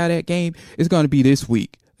does have that game, it's going to be this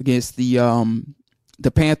week against the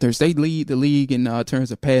Panthers. They lead the league in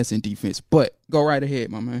terms of passing defense. But go right ahead,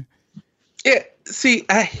 my man. Yeah, see,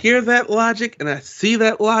 I hear that logic and I see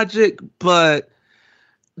that logic, but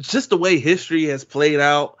just the way history has played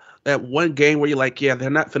out, that one game where you're like, yeah, they're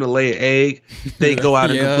not finna lay an egg. They go out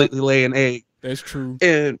and completely lay an egg. That's true.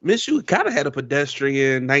 And Minshew kind of had a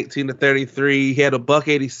pedestrian 19 to 33. He had a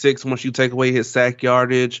 $186 once you take away his sack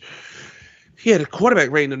yardage. He had a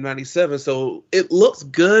quarterback rating of 97, so it looks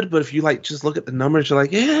good. But if you just look at the numbers, you're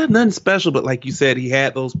like, yeah, nothing special. But like you said, he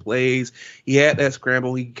had those plays. He had that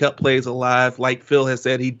scramble. He kept plays alive. Like Phil has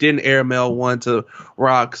said, he didn't airmail one to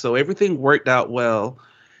Rock, so everything worked out well.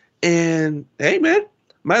 And hey, man,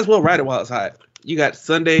 might as well ride it while it's hot. You got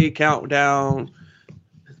Sunday Countdown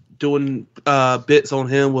doing bits on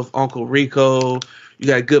him with Uncle Rico. You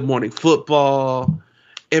got Good Morning Football.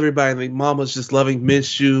 Everybody, like mama's just loving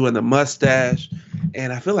Minshew and the mustache.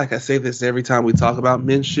 And I feel like I say this every time we talk about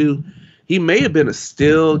Minshew. He may have been a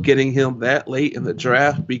steal getting him that late in the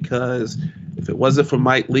draft, because if it wasn't for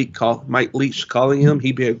Mike Leach calling him,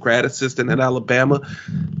 he'd be a grad assistant at Alabama.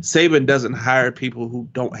 Saban doesn't hire people who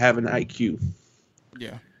don't have an IQ.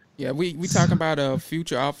 Yeah, we talking about a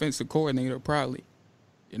future offensive coordinator probably.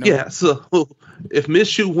 Yeah, so if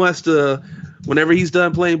Minshew wants to, whenever he's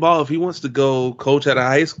done playing ball, if he wants to go coach at a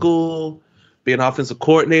high school, be an offensive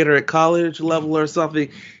coordinator at college level or something,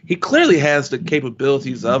 he clearly has the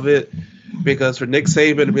capabilities of it. Because for Nick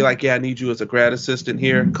Saban to be like, yeah, I need you as a grad assistant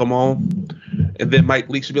here, come on. And then Mike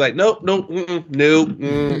Leach should be like, nope.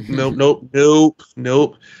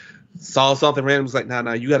 Saw something random, was like,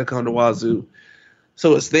 nah, you got to come to Wazoo.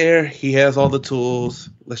 So it's there. He has all the tools.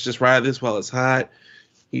 Let's just ride this while it's hot.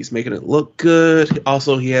 He's making it look good.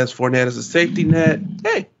 Also, he has Fournette as a safety net.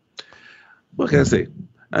 Hey, what can I say?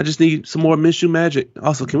 I just need some more Minshew magic.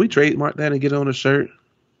 Also, can we trademark that and get it on a shirt?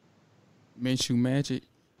 Minshew magic.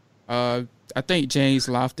 I think James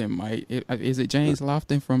Lofton might. Is it James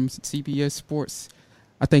Lofton from CBS Sports?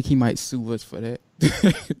 I think he might sue us for that.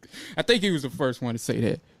 I think he was the first one to say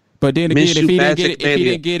that. But then again, if he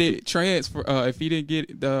didn't get it transfer, if he didn't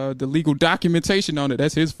get the legal documentation on it,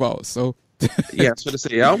 that's his fault. So yeah, I was gonna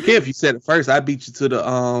say, I don't care if you said it first. I beat you to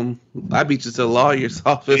the lawyer's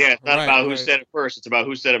office. Yeah, it's not about who said it first. It's about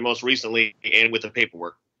who said it most recently and with the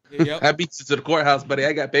paperwork. Yep. I beat you to the courthouse, buddy.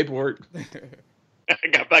 I got paperwork. I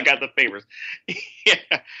got the papers.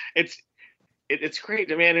 Yeah, it's great,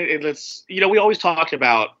 man. It's we always talked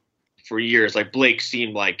about for years. Like Blake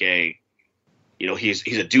seemed like he's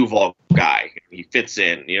a Duval guy. He fits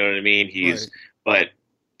in. You know what I mean?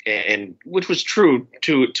 And which was true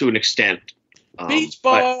to an extent. Beach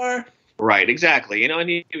bar. Right, exactly. And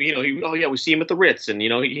we see him at the Ritz, and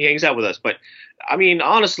he hangs out with us. But I mean,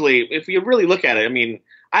 honestly, if you really look at it, I mean,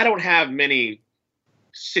 I don't have many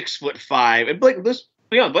 6'5", and Blake's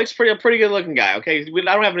a pretty good looking guy. Okay, I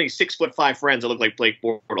don't have any 6'5" friends that look like Blake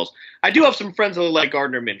Bortles. I do have some friends that look like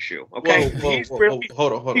Gardner Minshew. Okay,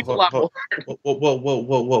 hold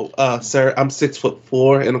on. Sir, I'm 6'4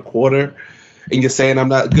 1/4, and you're saying I'm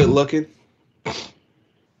not good looking?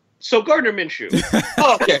 So Gardner Minshew.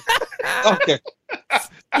 Okay.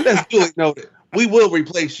 That's duly noted. We will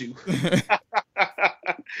replace you.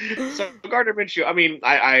 So Gardner Minshew. I mean,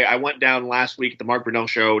 I went down last week at the Mark Brunell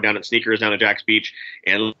show down at Sneakers down at Jack's Beach,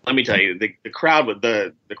 and let me tell you, the crowd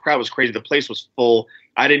was crazy. The place was full.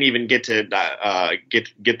 I didn't even get to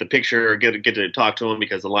get the picture or get to talk to him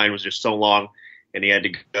because the line was just so long, and he had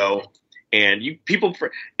to go. And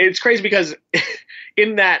it's crazy because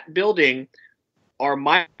in that building are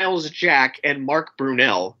Miles Jack and Mark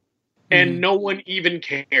Brunell, and no one even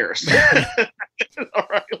cares. All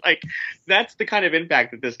right, like that's the kind of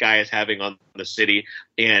impact that this guy is having on the city.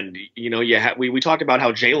 And we talked about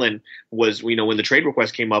how Jalen was, when the trade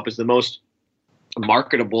request came up, is the most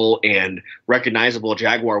marketable and recognizable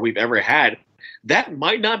Jaguar we've ever had. That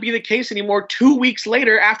might not be the case anymore 2 weeks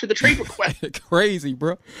later after the trade request. Crazy,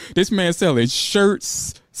 bro. This man selling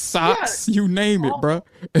shirts, socks, you name it, bro.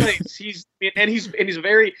 He's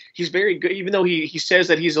very good, even though he says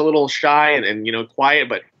that he's a little shy and quiet,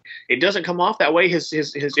 but it doesn't come off that way. His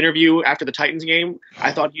interview after the Titans game,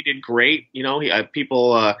 I thought he did great. I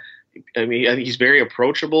think he's very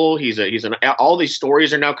approachable. All these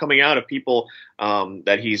stories are now coming out of people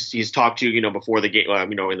that he's talked to, before the game,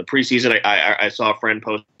 in the preseason. I saw a friend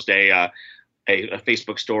post a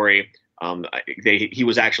Facebook story. He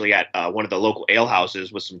was actually at one of the local ale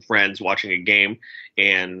houses with some friends watching a game,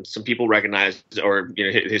 and some people recognized, or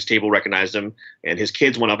his table recognized him, and his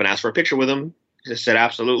kids went up and asked for a picture with him. He said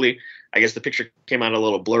absolutely. I guess the picture came out a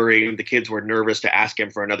little blurry. The kids were nervous to ask him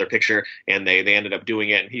for another picture, and they ended up doing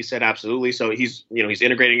it. And he said absolutely. So he's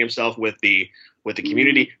integrating himself with the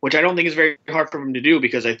community, which I don't think is very hard for him to do,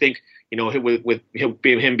 because I think with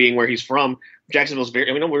him being where he's from, Jacksonville's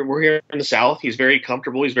very. We're here in the South. He's very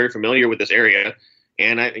comfortable. He's very familiar with this area,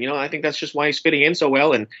 and I think that's just why he's fitting in so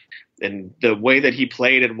well. And the way that he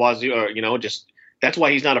played at Wazoo, that's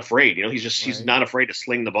why he's not afraid. He's not afraid to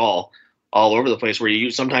sling the ball all over the place, where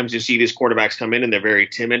sometimes you see these quarterbacks come in and they're very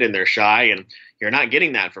timid and they're shy, and you're not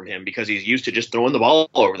getting that from him because he's used to just throwing the ball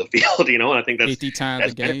all over the field, and I think that's 50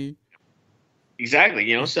 times a game.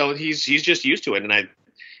 Exactly, so he's just used to it, and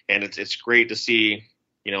it's great to see,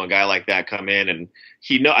 a guy like that come in, and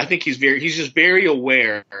I think he's just very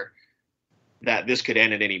aware that this could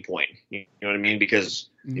end at any point. You know what I mean? Because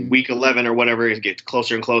week 11 or whatever, it gets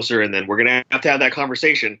closer and closer, and then we're going to have that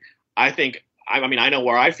conversation. I know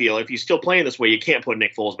where I feel. If he's still playing this way, you can't put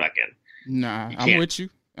Nick Foles back in. Nah, I'm with you.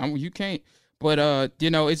 You can't. But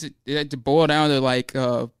is it to boil down to like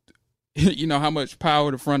how much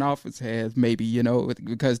power the front office has? Maybe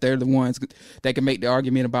because they're the ones that can make the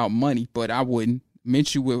argument about money. But I wouldn't.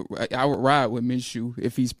 I would ride with Minshew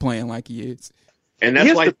if he's playing like he is. And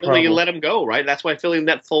that's why Philly let him go, right? That's why Philly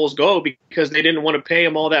let Foles go, because they didn't want to pay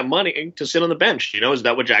him all that money to sit on the bench. Is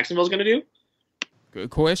that what Jacksonville's going to do? Good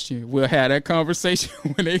question. We'll have that conversation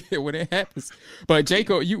when it happens. But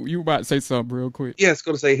Jacob, you about to say something real quick. Yeah, I was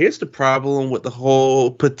going to say, here's the problem with the whole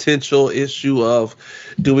potential issue of,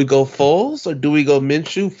 do we go Foles or do we go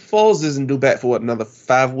Minshew? Foles isn't due back for another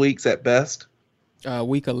 5 weeks at best.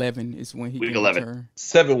 Week 11 is when he week can 11. return.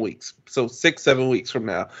 7 weeks. So 6-7 weeks from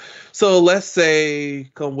now. So let's say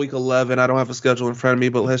come week 11, I don't have a schedule in front of me,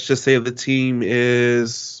 but let's just say the team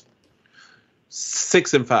is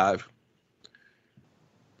 6-5.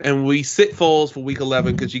 And we sit Foles for week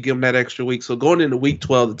 11 because you give them that extra week. So going into week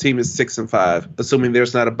 12, the team is 6-5, assuming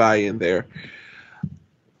there's not a buy-in there.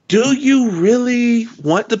 Do you really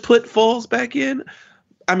want to put Foles back in?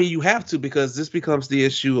 I mean, you have to, because this becomes the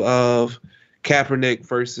issue of Kaepernick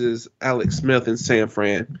versus Alex Smith in San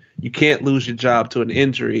Fran. You can't lose your job to an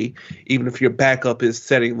injury, even if your backup is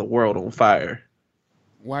setting the world on fire.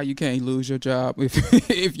 Why you can't lose your job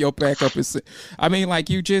if your backup is? I mean, like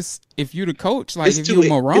if you the coach, like if you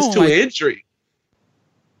Marone, it's to injury.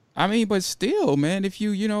 I mean, but still, man, if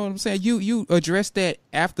you know what I'm saying, you address that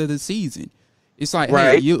after the season. It's like,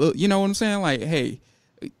 right. Hey, you know what I'm saying? Like, hey,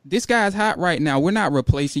 this guy's hot right now. We're not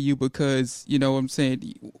replacing you because, you know what I'm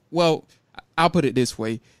saying? Well, I'll put it this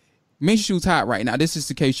way. Minshew's hot right now. This is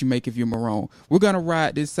the case you make if you're Marone. We're going to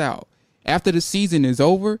ride this out. After the season is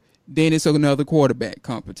over, then it's another quarterback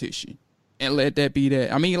competition. And let that be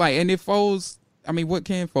that. I mean, like, and if Foles, I mean, what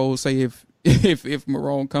can Foles say if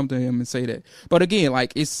Marone come to him and say that? But again,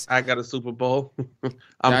 like, I got a Super Bowl.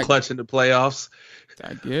 I'm clutching the playoffs.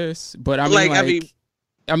 I guess. But I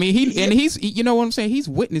mean, he's you know what I'm saying? He's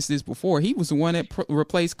witnessed this before. He was the one that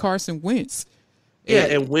replaced Carson Wentz. Yeah,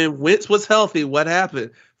 and when Wentz was healthy, what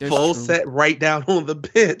happened? Foles sat right down on the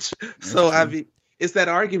bench. So, I mean, it's that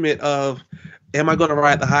argument of, am I going to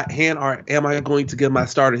ride the hot hand, or am I going to give my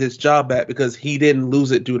starter his job back because he didn't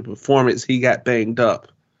lose it due to performance? He got banged up.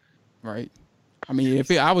 Right. I mean,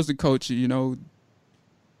 if I was the coach, you know,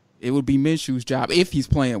 it would be Minshew's job if he's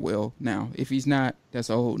playing well. Now, if he's not, that's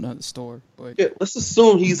a whole nother story. But yeah, let's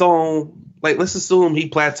assume let's assume he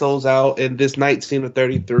plateaus out and this 19 to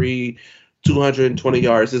 33, 220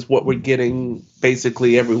 yards is what we're getting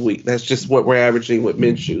basically every week. That's just what we're averaging with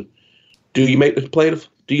Minshew. Do you make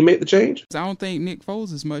the change? I don't think Nick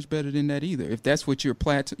Foles is much better than that either. If that's what you're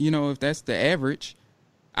if that's the average,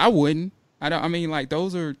 I wouldn't. I mean, like,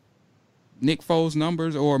 those are Nick Foles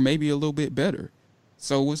numbers or maybe a little bit better.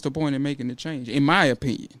 So what's the point in making the change, in my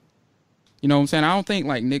opinion? You know what I'm saying? I don't think,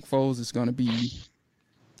 like, Nick Foles is going to be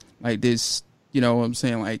like this, you know what I'm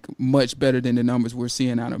saying, like, much better than the numbers we're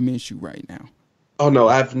seeing out of Minshew right now. Oh, no,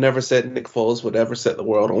 I've never said Nick Foles would ever set the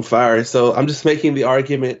world on fire. So I'm just making the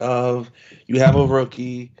argument of you have a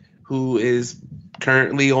rookie who is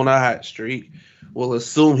currently on a hot streak. We'll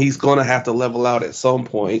assume he's going to have to level out at some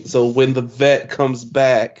point. So when the vet comes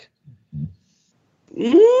back,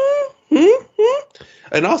 and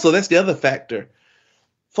also that's the other factor.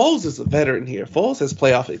 Foles is a veteran here. Foles has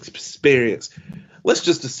playoff experience. Let's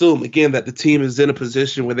just assume, again, that the team is in a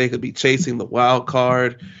position where they could be chasing the wild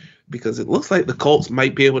card, because it looks like the Colts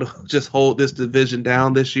might be able to just hold this division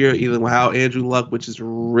down this year, even without Andrew Luck, which is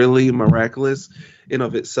really miraculous in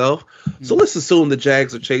of itself. Mm-hmm. So let's assume the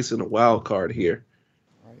Jags are chasing a wild card here.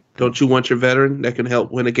 Right. Don't you want your veteran that can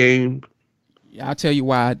help win a game? Yeah, I'll tell you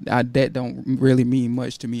why that don't really mean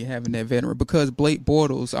much to me, having that veteran, because Blake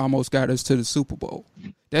Bortles almost got us to the Super Bowl.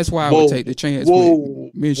 That's why I would take the chance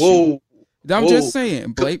with Minshew. I'm just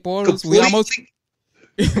saying, Blake Bortles,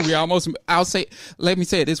 let me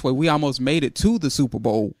say it this way. We almost made it to the Super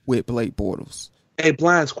Bowl with Blake Bortles. A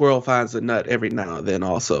blind squirrel finds a nut every now and then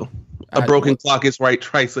also. A broken clock is right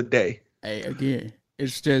twice a day. Hey, again,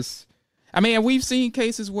 it's just, I mean, we've seen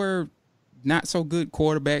cases where not so good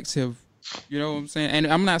quarterbacks have, you know what I'm saying? And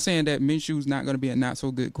I'm not saying that Minshew's not going to be a not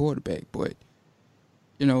so good quarterback, but,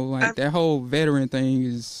 you know, like, that whole veteran thing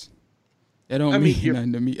that don't mean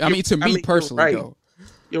nothing to me. I mean, to me personally, though.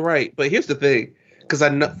 You're right. But here's the thing. Because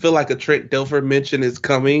I feel like a Trent Dilfer mention is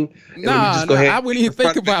coming. I wouldn't even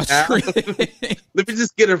think about Trent. Let me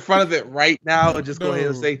just get in front of it right now and just go ahead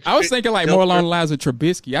and say I was thinking like more along the lines of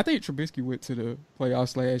Trubisky. I think Trubisky went to the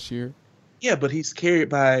playoffs last year. Yeah, but he's carried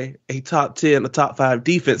by a top 10, a top 5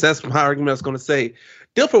 defense. That's my argument I was going to say.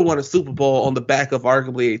 Dilfer won a Super Bowl on the back of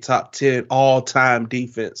arguably a top 10 all-time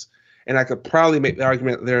defense. And I could probably make the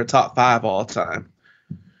argument that they're a top 5 all-time.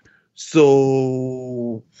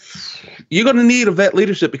 So you're going to need a vet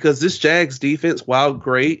leadership, because this Jags defense, while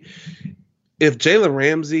great, if Jalen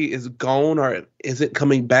Ramsey is gone or isn't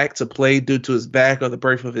coming back to play due to his back or the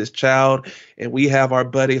birth of his child, and we have our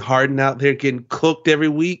buddy Harden out there getting cooked every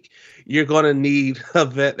week, you're going to need a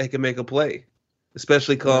vet that can make a play,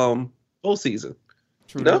 especially come postseason.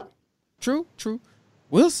 True. No? True.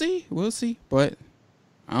 We'll see. But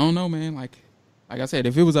I don't know, man. Like I said,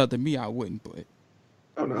 if it was up to me, I wouldn't, but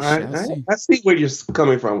oh, no, I see where you're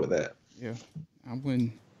coming from with that. Yeah, I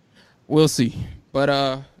wouldn't. We'll see.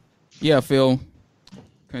 But, yeah, Phil,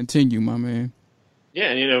 continue, my man.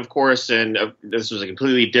 Yeah, and, of course, this was a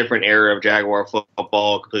completely different era of Jaguar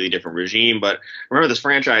football, completely different regime. But remember, this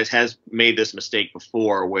franchise has made this mistake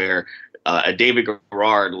before where David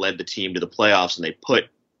Garrard led the team to the playoffs, and they put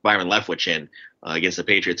Byron Leftwich in against the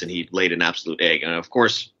Patriots, and he laid an absolute egg. And, of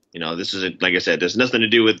course, this is, like I said, there's nothing to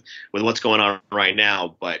do with what's going on right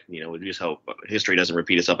now, but, we just hope history doesn't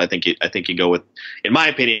repeat itself. I think you go with, in my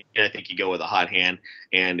opinion, you go with a hot hand.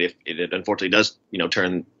 And if it unfortunately does,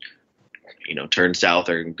 turn south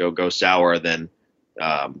or go sour, then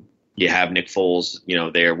you have Nick Foles,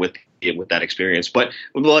 there with that experience. But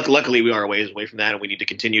luckily we are a ways away from that, and we need to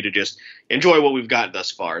continue to just enjoy what we've got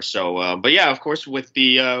thus far. So, but yeah, of course, with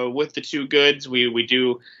the two goods, we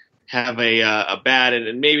do have a bad,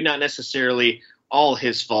 and maybe not necessarily all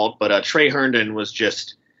his fault, but Trey Herndon was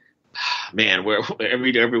just, man, where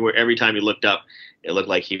every time you looked up, it looked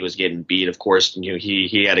like he was getting beat. Of course,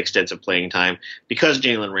 he had extensive playing time because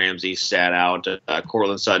Jalen Ramsey sat out.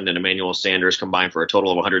 Cortland Sutton and Emmanuel Sanders combined for a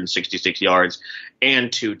total of 166 yards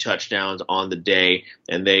and 2 touchdowns on the day,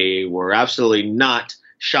 and they were absolutely not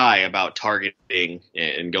shy about targeting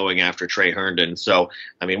and going after Trey Herndon. So,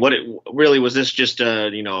 I mean, really was this just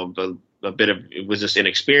a bit of, was this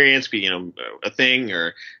inexperience, a thing,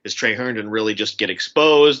 or does Trey Herndon really just get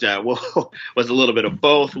exposed? Was a little bit of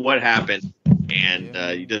both? What happened?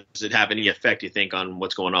 And does it have any effect, you think, on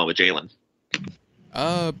what's going on with Jalen?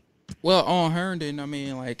 Well, on Herndon, I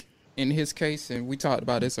mean, like, in his case, and we talked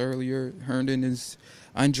about this earlier, Herndon is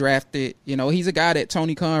undrafted. You know, he's a guy that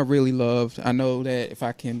Tony Khan really loved. I know that, if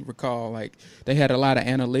I can recall, like, they had a lot of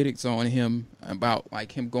analytics on him about,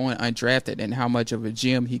 like, him going undrafted and how much of a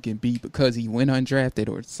gem he can be because he went undrafted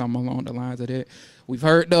or something along the lines of that. We've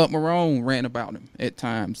heard Doug Marrone rant about him at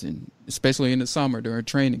times, and especially in the summer during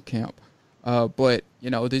training camp. But, you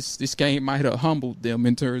know, this game might have humbled them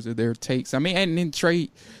in terms of their takes. I mean, and in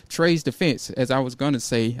Trey's defense, as I was going to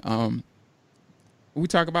say, we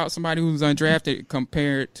talk about somebody who's undrafted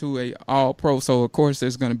compared to a all-pro, so, of course,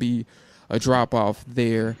 there's going to be a drop-off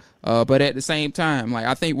there. But at the same time, like,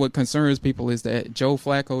 I think what concerns people is that Joe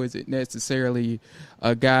Flacco isn't necessarily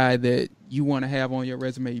a guy that you want to have on your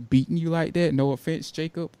resume beating you like that. No offense,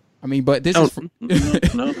 Jacob. I mean, but this is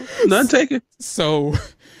no, none taken. So,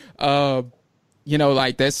 you know,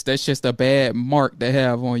 like, that's just a bad mark to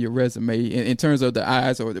have on your resume in terms of the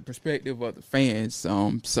eyes or the perspective of the fans.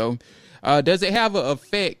 So, does it have an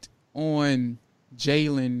effect on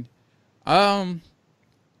Jalen? I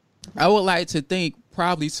would like to think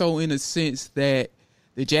probably so, in a sense that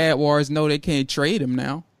the Jaguars know they can't trade him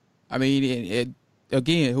now. I mean,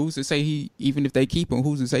 again, who's to say even if they keep him,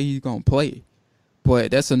 who's to say he's going to play?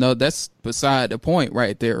 But that's beside the point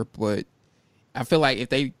right there. But I feel like if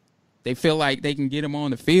they feel like they can get him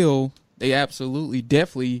on the field, they absolutely,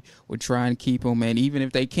 definitely would try and keep him. And even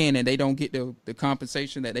if they can and they don't get the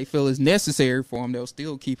compensation that they feel is necessary for him, they'll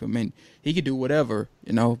still keep him. And he can do whatever,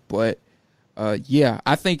 you know. But, yeah,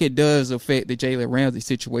 I think it does affect the Jalen Ramsey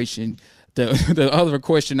situation. The other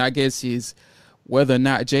question, I guess, is whether or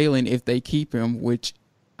not Jalen, if they keep him, which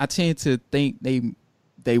I tend to think they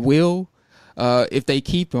will, if they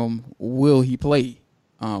keep him, will he play?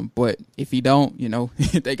 But if he don't, you know,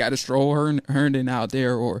 they got to stroll Herndon out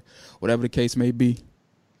there or whatever the case may be.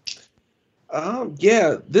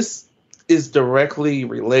 Yeah, this is directly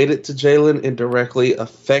related to Jalen and directly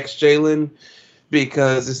affects Jalen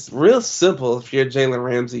because it's real simple. If you're Jalen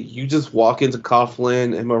Ramsey, you just walk into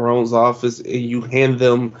Coughlin and Marrone's office and you hand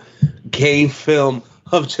them game film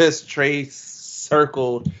of just Trey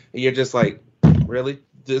circled, and you're just like, really?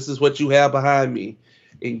 This is what you have behind me?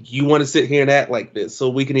 And you want to sit here and act like this so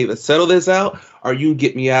we can either settle this out or you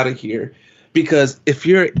get me out of here. Because if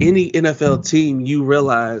you're any NFL team, you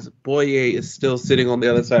realize Boye is still sitting on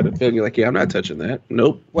the other side of the field. You're like, yeah, I'm not touching that.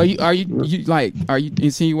 Nope. Well, are you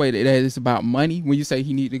insinuating that it's about money when you say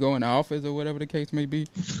he need to go in the office or whatever the case may be?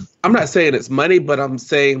 I'm not saying it's money, but I'm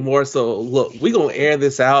saying more so, look, we're going to air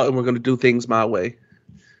this out and we're going to do things my way.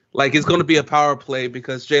 Like, it's going to be a power play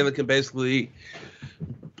because Jalen can basically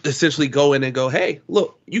essentially go in and go, hey,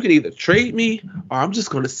 look, you can either trade me or I'm just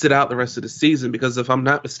going to sit out the rest of the season, because if I'm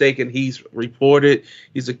not mistaken, he's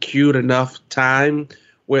accrued enough time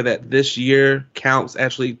where that this year counts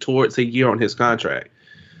actually towards a year on his contract.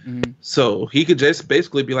 Mm-hmm. So he could just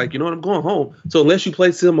basically be like, you know what, I'm going home. So unless you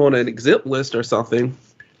place him on an exempt list or something,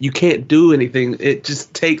 you can't do anything. It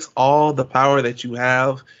just takes all the power that you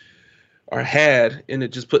have or had, and it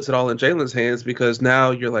just puts it all in Jalen's hands, because now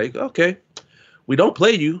you're like, okay, we don't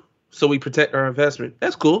play you, so we protect our investment.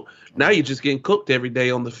 That's cool. Now you're just getting cooked every day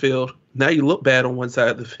on the field. Now you look bad on one side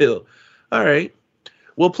of the field. All right,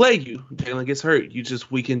 we'll play you. Jalen gets hurt. You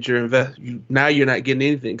just weakened your now you're not getting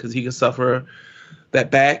anything because he can suffer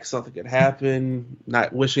that back. Something could happen.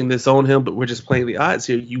 Not wishing this on him, but we're just playing the odds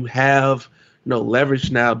here. You have no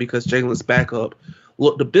leverage now because Jalen's backup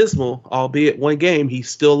looked abysmal, albeit one game he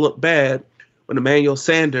still looked bad when Emmanuel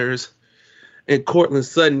Sanders and Cortland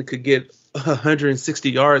Sutton could get 160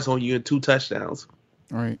 yards on you and 2 touchdowns.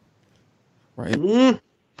 Right. I'm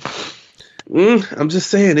just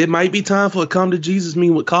saying, it might be time for a come to Jesus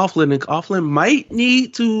meeting with Coughlin, and Coughlin might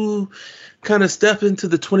need to kind of step into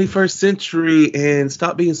the 21st century and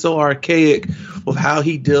stop being so archaic with how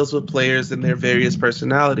he deals with players and their various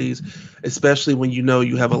personalities, especially when you know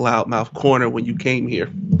you have a loudmouth corner when you came here.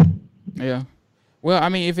 Yeah. Well, I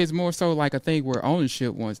mean, if it's more so like a thing where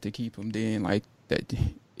ownership wants to keep him, then like that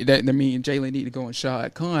I mean, Jalen need to go in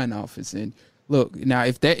Shad Khan office and look. Now,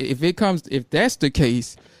 if that's the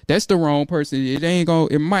case, that's the wrong person.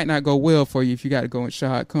 It might not go well for you if you got to go in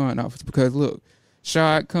Shad Khan office, because look,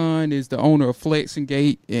 Shad Khan is the owner of Flex and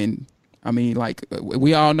Gate, and I mean, like,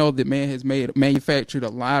 we all know that man has manufactured a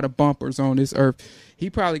lot of bumpers on this earth. He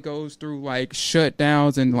probably goes through like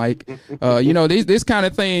shutdowns and like, you know, this kind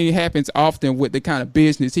of thing happens often with the kind of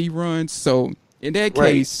business he runs. So in that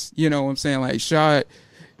case, you know what I'm saying, like Shad,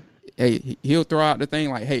 hey, he'll throw out the thing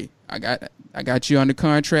like, hey, I got you under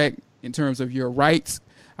contract in terms of your rights.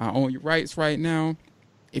 I own your rights right now.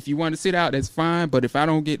 If you want to sit out, that's fine. But if I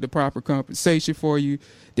don't get the proper compensation for you,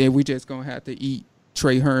 then we just going to have to eat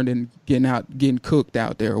Trey Herndon getting cooked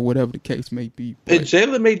out there, or whatever the case may be. But, and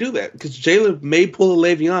Jalen may do that because Jalen may pull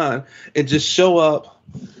a Le'Veon and just show up.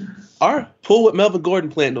 Or pull what Melvin Gordon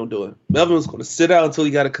planned on doing. Melvin was going to sit out until he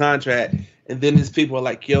got a contract, and then his people are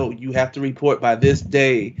like, yo, you have to report by this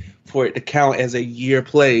day for it to count as a year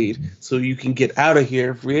played so you can get out of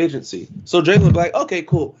here free agency. So Jalen will be like, okay,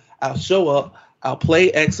 cool. I'll show up. I'll play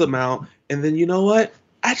X amount, and then you know what?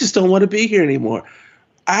 I just don't want to be here anymore.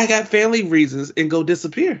 I got family reasons, and go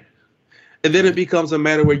disappear. And then it becomes a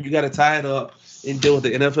matter where you got to tie it up and deal with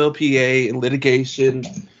the NFLPA and litigation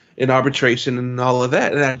and arbitration and all of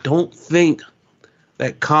that. And I don't think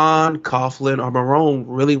that Khan, Coughlin, or Marone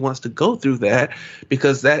really wants to go through that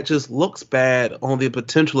because that just looks bad on the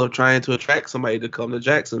potential of trying to attract somebody to come to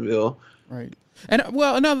Jacksonville. Right. And,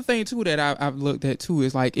 well, another thing, too, that I've looked at, too,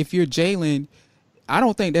 is, like, if you're Jalen, I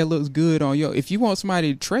don't think that looks good on your – if you want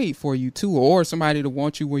somebody to trade for you, too, or somebody to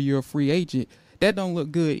want you when you're a free agent, that don't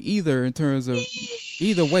look good either in terms of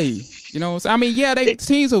either way. You know what I'm saying? I mean, yeah,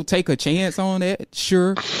 teams will take a chance on that,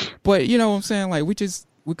 sure. But, you know what I'm saying? Like,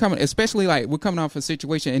 we're coming off a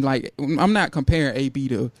situation, and, like, I'm not comparing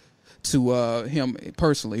AB to him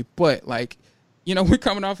personally, but, like, you know, we're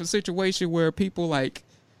coming off a situation where people, like,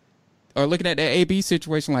 are looking at that AB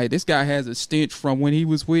situation like, this guy has a stench from when he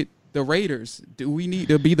was with the Raiders. Do we need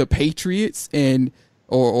to be the Patriots and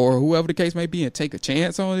or whoever the case may be and take a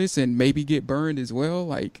chance on this and maybe get burned as well?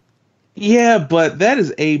 Like, yeah, but that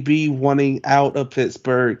is AB wanting out of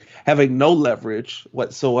Pittsburgh, having no leverage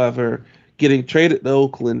whatsoever, getting traded to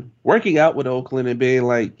Oakland, working out with Oakland and being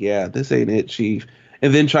like, yeah, this ain't it, Chief.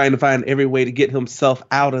 And then trying to find every way to get himself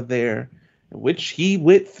out of there, which he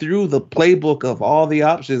went through the playbook of all the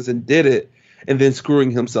options and did it, and then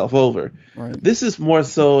screwing himself over. Right. This is more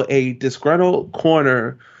so a disgruntled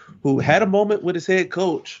corner who had a moment with his head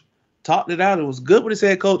coach, talked it out. It was good with his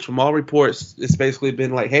head coach. From all reports, it's basically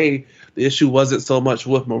been like, hey, the issue wasn't so much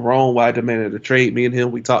with Marone, why I demanded a trade. Me and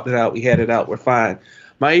him, we talked it out. We had it out. We're fine.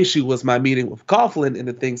 My issue was my meeting with Coughlin and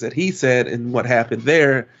the things that he said and what happened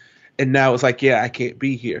there. And now it's like, yeah, I can't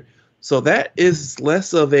be here. So that is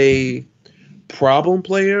less of a problem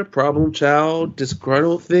player, problem child,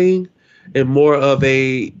 disgruntled thing, and more of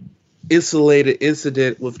a isolated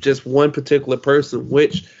incident with just one particular person,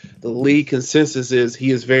 which the league consensus is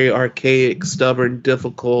he is very archaic, stubborn,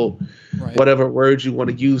 difficult, right, whatever words you want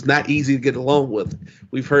to use, not easy to get along with.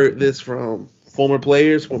 We've heard this from former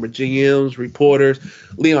players, former GMs, reporters.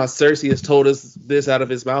 Leon Searcy has told us this out of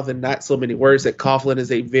his mouth in not so many words, that Coughlin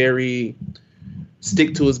is a very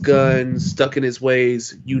stick to his guns, stuck in his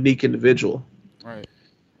ways, unique individual. Right.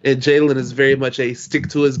 And Jalen is very much a stick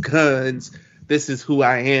to his guns. This is who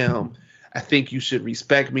I am. I think you should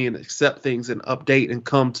respect me and accept things and update and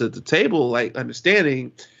come to the table like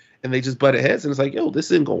understanding. And they just butted heads and it's like, yo,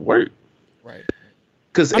 this isn't gonna work. Right.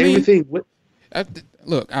 Because everything.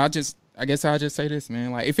 Look, I guess I'll just say this,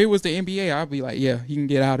 man. Like, if it was the NBA, I'd be like, yeah, he can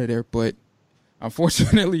get out of there. But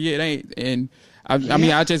unfortunately, it ain't. And I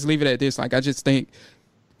mean, I just leave it at this. Like, I just think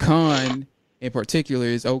Khan in particular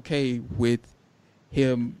is okay with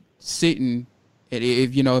him sitting.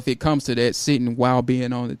 If it comes to that, sitting while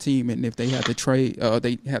being on the team, and if they have to trade,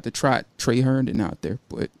 they have to try Trey Herndon out there.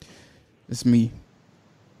 But it's me.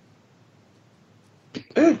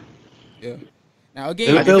 Yeah. Now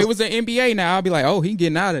again, if it was an NBA, now I'll be like, oh, he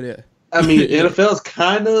getting out of there. I mean, NFL's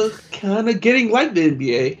kind of getting like the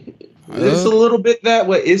NBA. It's a little bit that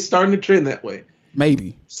way. It's starting to trend that way.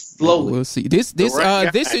 Maybe slowly. We'll see. This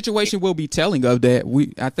situation will be telling of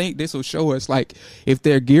that. I think this will show us like if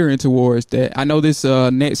they're gearing towards that. I know this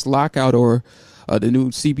next lockout or the new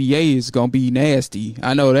CBA is gonna be nasty.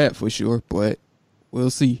 I know that for sure, but we'll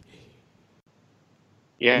see.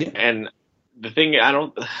 Yeah, and the thing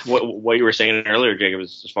what you were saying earlier, Jacob,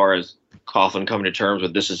 is as far as Coughlin coming to terms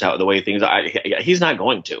with this is how the way things are. He's not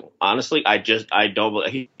going to. Honestly, I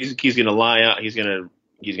don't. He's going to lie out. He's going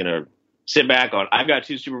to sit back on, I've got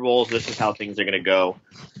 2 Super Bowls. This is how things are going to go.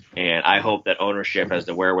 And I hope that ownership has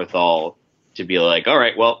the wherewithal to be like, all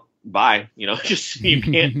right, well, bye. Just you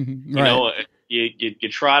can't, right. You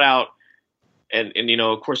trot out. And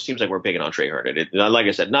of course, it seems like we're picking on Trey Herndon. Like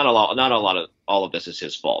I said, not a lot of all of this is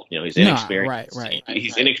his fault. He's inexperienced. Right.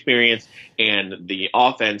 He's inexperienced, and the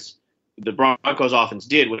offense, the Broncos offense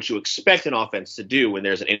did what you expect an offense to do when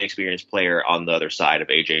there's an inexperienced player on the other side of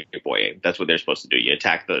AJ Boye. That's what they're supposed to do. You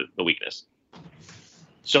attack the weakness.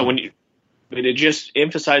 So it just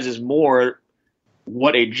emphasizes more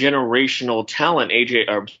what a generational talent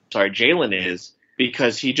Jalen is,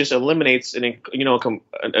 because he just eliminates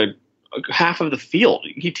half of the field.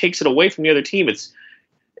 He takes it away from the other team. It's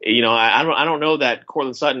I don't know that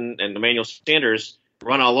Cortland Sutton and Emmanuel Sanders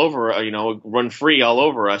run free all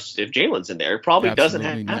over us if Jalen's in there. It probably doesn't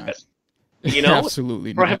happen.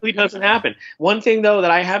 Absolutely probably doesn't happen. One thing though that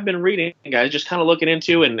I have been reading, guys, just kind of looking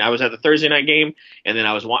into, and I was at the Thursday night game, and then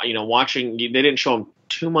I was watching. They didn't show him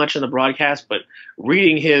too much in the broadcast, but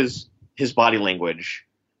reading his body language,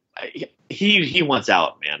 he wants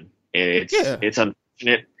out, man. It's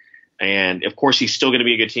unfortunate, and of course he's still going to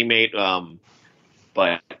be a good teammate.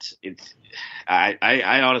 But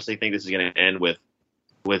I honestly think this is going to end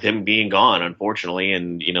with him being gone, unfortunately,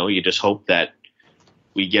 and you just hope that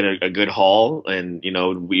we get a good haul, and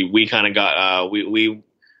we kind of got we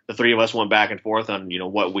the three of us went back and forth on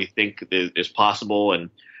what we think is possible and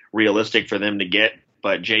realistic for them to get.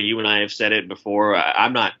 But Jay, you and I have said it before.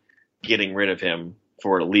 I'm not getting rid of him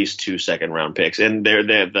for at least 2 second-round picks, and they're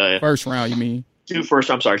the first round. You mean 2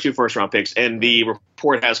 first-round picks, and the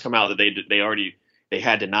report has come out that they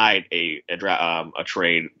had denied a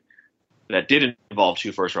trade that did involve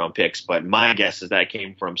 2 first-round picks, but my guess is that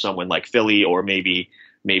came from someone like Philly or maybe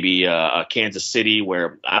Kansas City,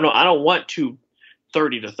 where I don't want 2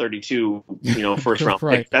 30 to 32 first-round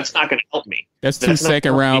right. picks. That's not going to help me. That's 2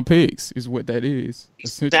 second-round picks is what that is.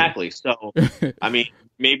 Exactly. So I mean,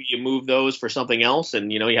 maybe you move those for something else,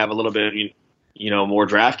 and you have a little bit of more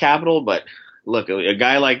draft capital. But look, a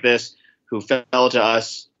guy like this who fell to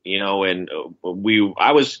us, and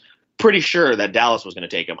I was pretty sure that Dallas was going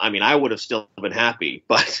to take him. I mean, I would have still been happy,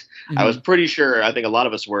 but I was pretty sure. I think a lot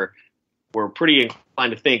of us were pretty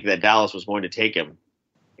inclined to think that Dallas was going to take him,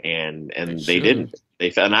 and they didn't.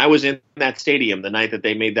 And I was in that stadium the night that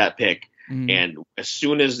they made that pick, and as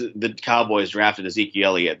soon as the Cowboys drafted Ezekiel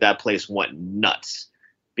Elliott, that place went nuts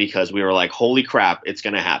because we were like, "Holy crap, it's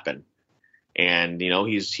going to happen!" And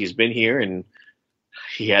he's been here, and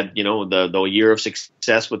he had the year of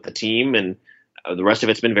success with the team, and the rest of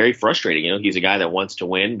it's been very frustrating. He's a guy that wants to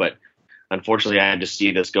win, but unfortunately, I had to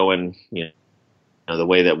see this going, the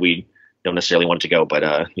way that we don't necessarily want it to go.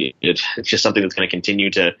 But it's just something that's going to continue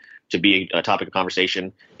to be a topic of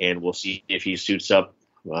conversation, and we'll see if he suits up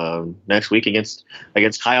next week against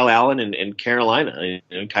Kyle Allen in Carolina.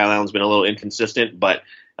 Kyle Allen's been a little inconsistent, but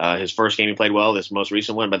his first game he played well. This most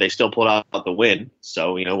recent one, but they still pulled out the win.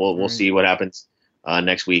 So we'll see what happens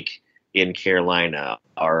next week in Carolina,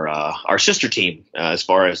 our sister team, as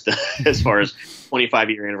far as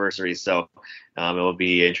 25-year anniversaries. So it will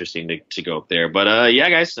be interesting to go up there. But yeah,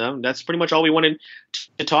 guys, that's pretty much all we wanted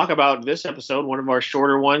to talk about this episode. One of our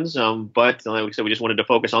shorter ones, but like we said, we just wanted to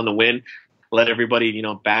focus on the win, let everybody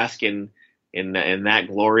bask in that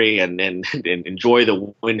glory and enjoy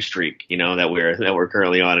the win streak that we're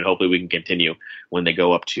currently on, and hopefully we can continue when they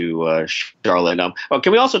go up to Charlotte.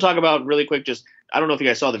 Can we also talk about really quick? Just I don't know if you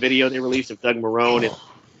guys saw the video they released of Doug Marrone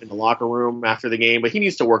in the locker room after the game, but he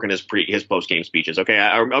needs to work on his post game speeches. Okay,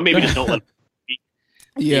 or maybe just don't let him speak.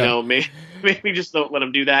 Yeah, maybe just don't let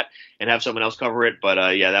him do that and have someone else cover it.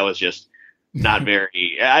 But yeah, that was just not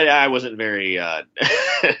very. I wasn't very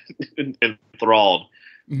enthralled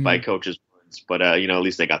by coach's words, but at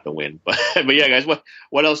least they got the win. But yeah, guys,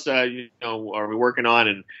 what else are we working on,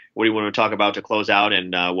 and what do you want to talk about to close out?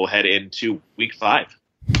 And we'll head into week 5.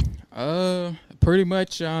 Pretty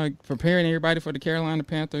much preparing everybody for the Carolina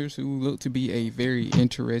Panthers, who look to be a very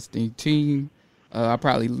interesting team. I'll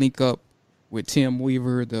probably link up with Tim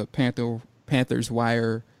Weaver, the Panthers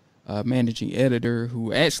Wire managing editor,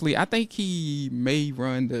 who actually I think he may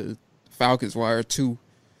run the Falcons Wire too.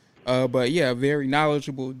 But yeah, very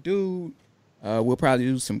knowledgeable dude. We'll probably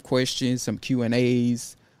do some questions, some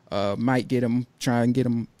Q&As. Might try and get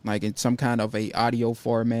him like in some kind of a audio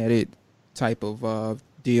formatted type of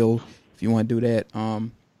deal, if you want to do that.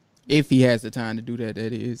 If he has the time to do that,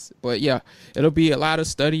 that is. But yeah, it'll be a lot of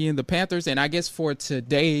studying the Panthers, and I guess for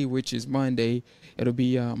today, which is Monday, it'll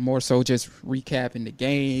be more so just recapping the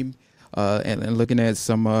game and looking at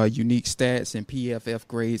some unique stats and PFF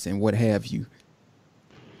grades and what have you.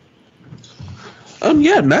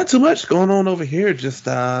 Yeah, not too much going on over here. Just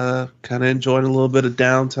kind of enjoying a little bit of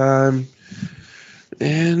downtime,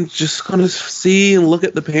 and just gonna see and look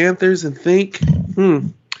at the Panthers and think,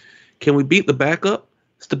 can we beat the backup?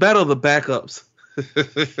 It's the battle of the backups.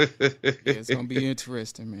 Yeah, it's gonna be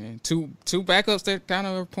interesting, man. Two backups that kind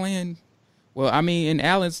of are playing. Well, I mean, in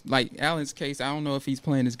Allen's case, I don't know if he's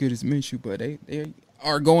playing as good as Minshew, but they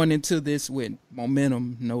are going into this with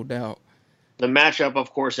momentum, no doubt. The matchup,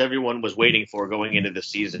 of course, everyone was waiting for going into the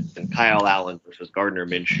season, and Kyle Allen versus Gardner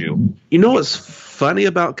Minshew. You know what's funny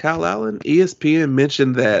about Kyle Allen? ESPN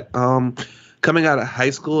mentioned that coming out of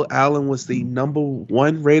high school, Allen was the number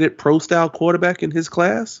 1 rated pro-style quarterback in his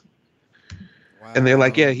class. Wow. And they're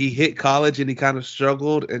like, yeah, he hit college and he kind of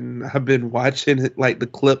struggled. And I've been watching like the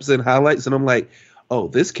clips and highlights, and I'm like, oh,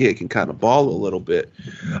 this kid can kind of ball a little bit.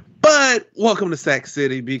 But welcome to Sac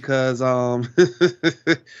City because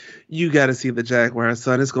you got to see the Jaguars,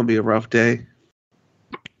 son. It's going to be a rough day.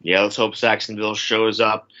 Yeah, let's hope Saxonville shows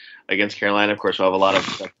up against Carolina. Of course, we'll have a lot of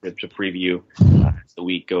stuff to preview as the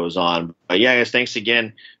week goes on. But yeah, guys, thanks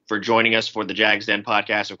again for joining us for the Jags Den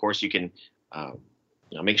podcast. Of course, you can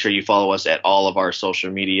make sure you follow us at all of our social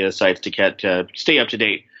media sites to stay up to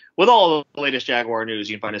date with all the latest Jaguar news.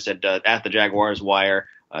 You can find us at the Jaguars Wire,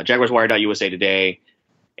 jaguarswire.usa today,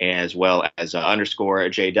 as well as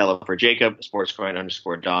 _ J Della for Jacob, sportscoin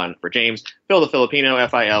 _ Don for James, Phil the Filipino,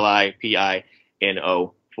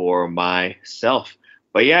 FILIPINO for myself.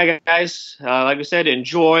 But yeah, guys, like I said,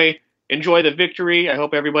 enjoy the victory. I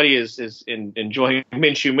hope everybody is enjoying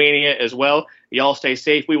Minshew Mania as well. Y'all stay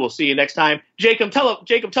safe. We will see you next time. Jacob, tell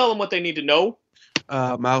them what they need to know.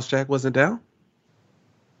 Miles Jack wasn't down.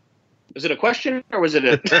 Was it a question or was it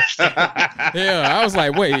a? Yeah, I was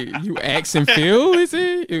like, wait, you asking Phil? Is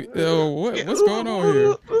it? What's going on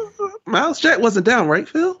here? Miles Jack wasn't down, right,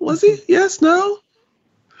 Phil? Was he? Yes, no.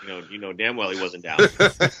 You know damn well he wasn't down.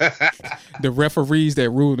 The referees that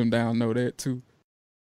ruled him down know that too.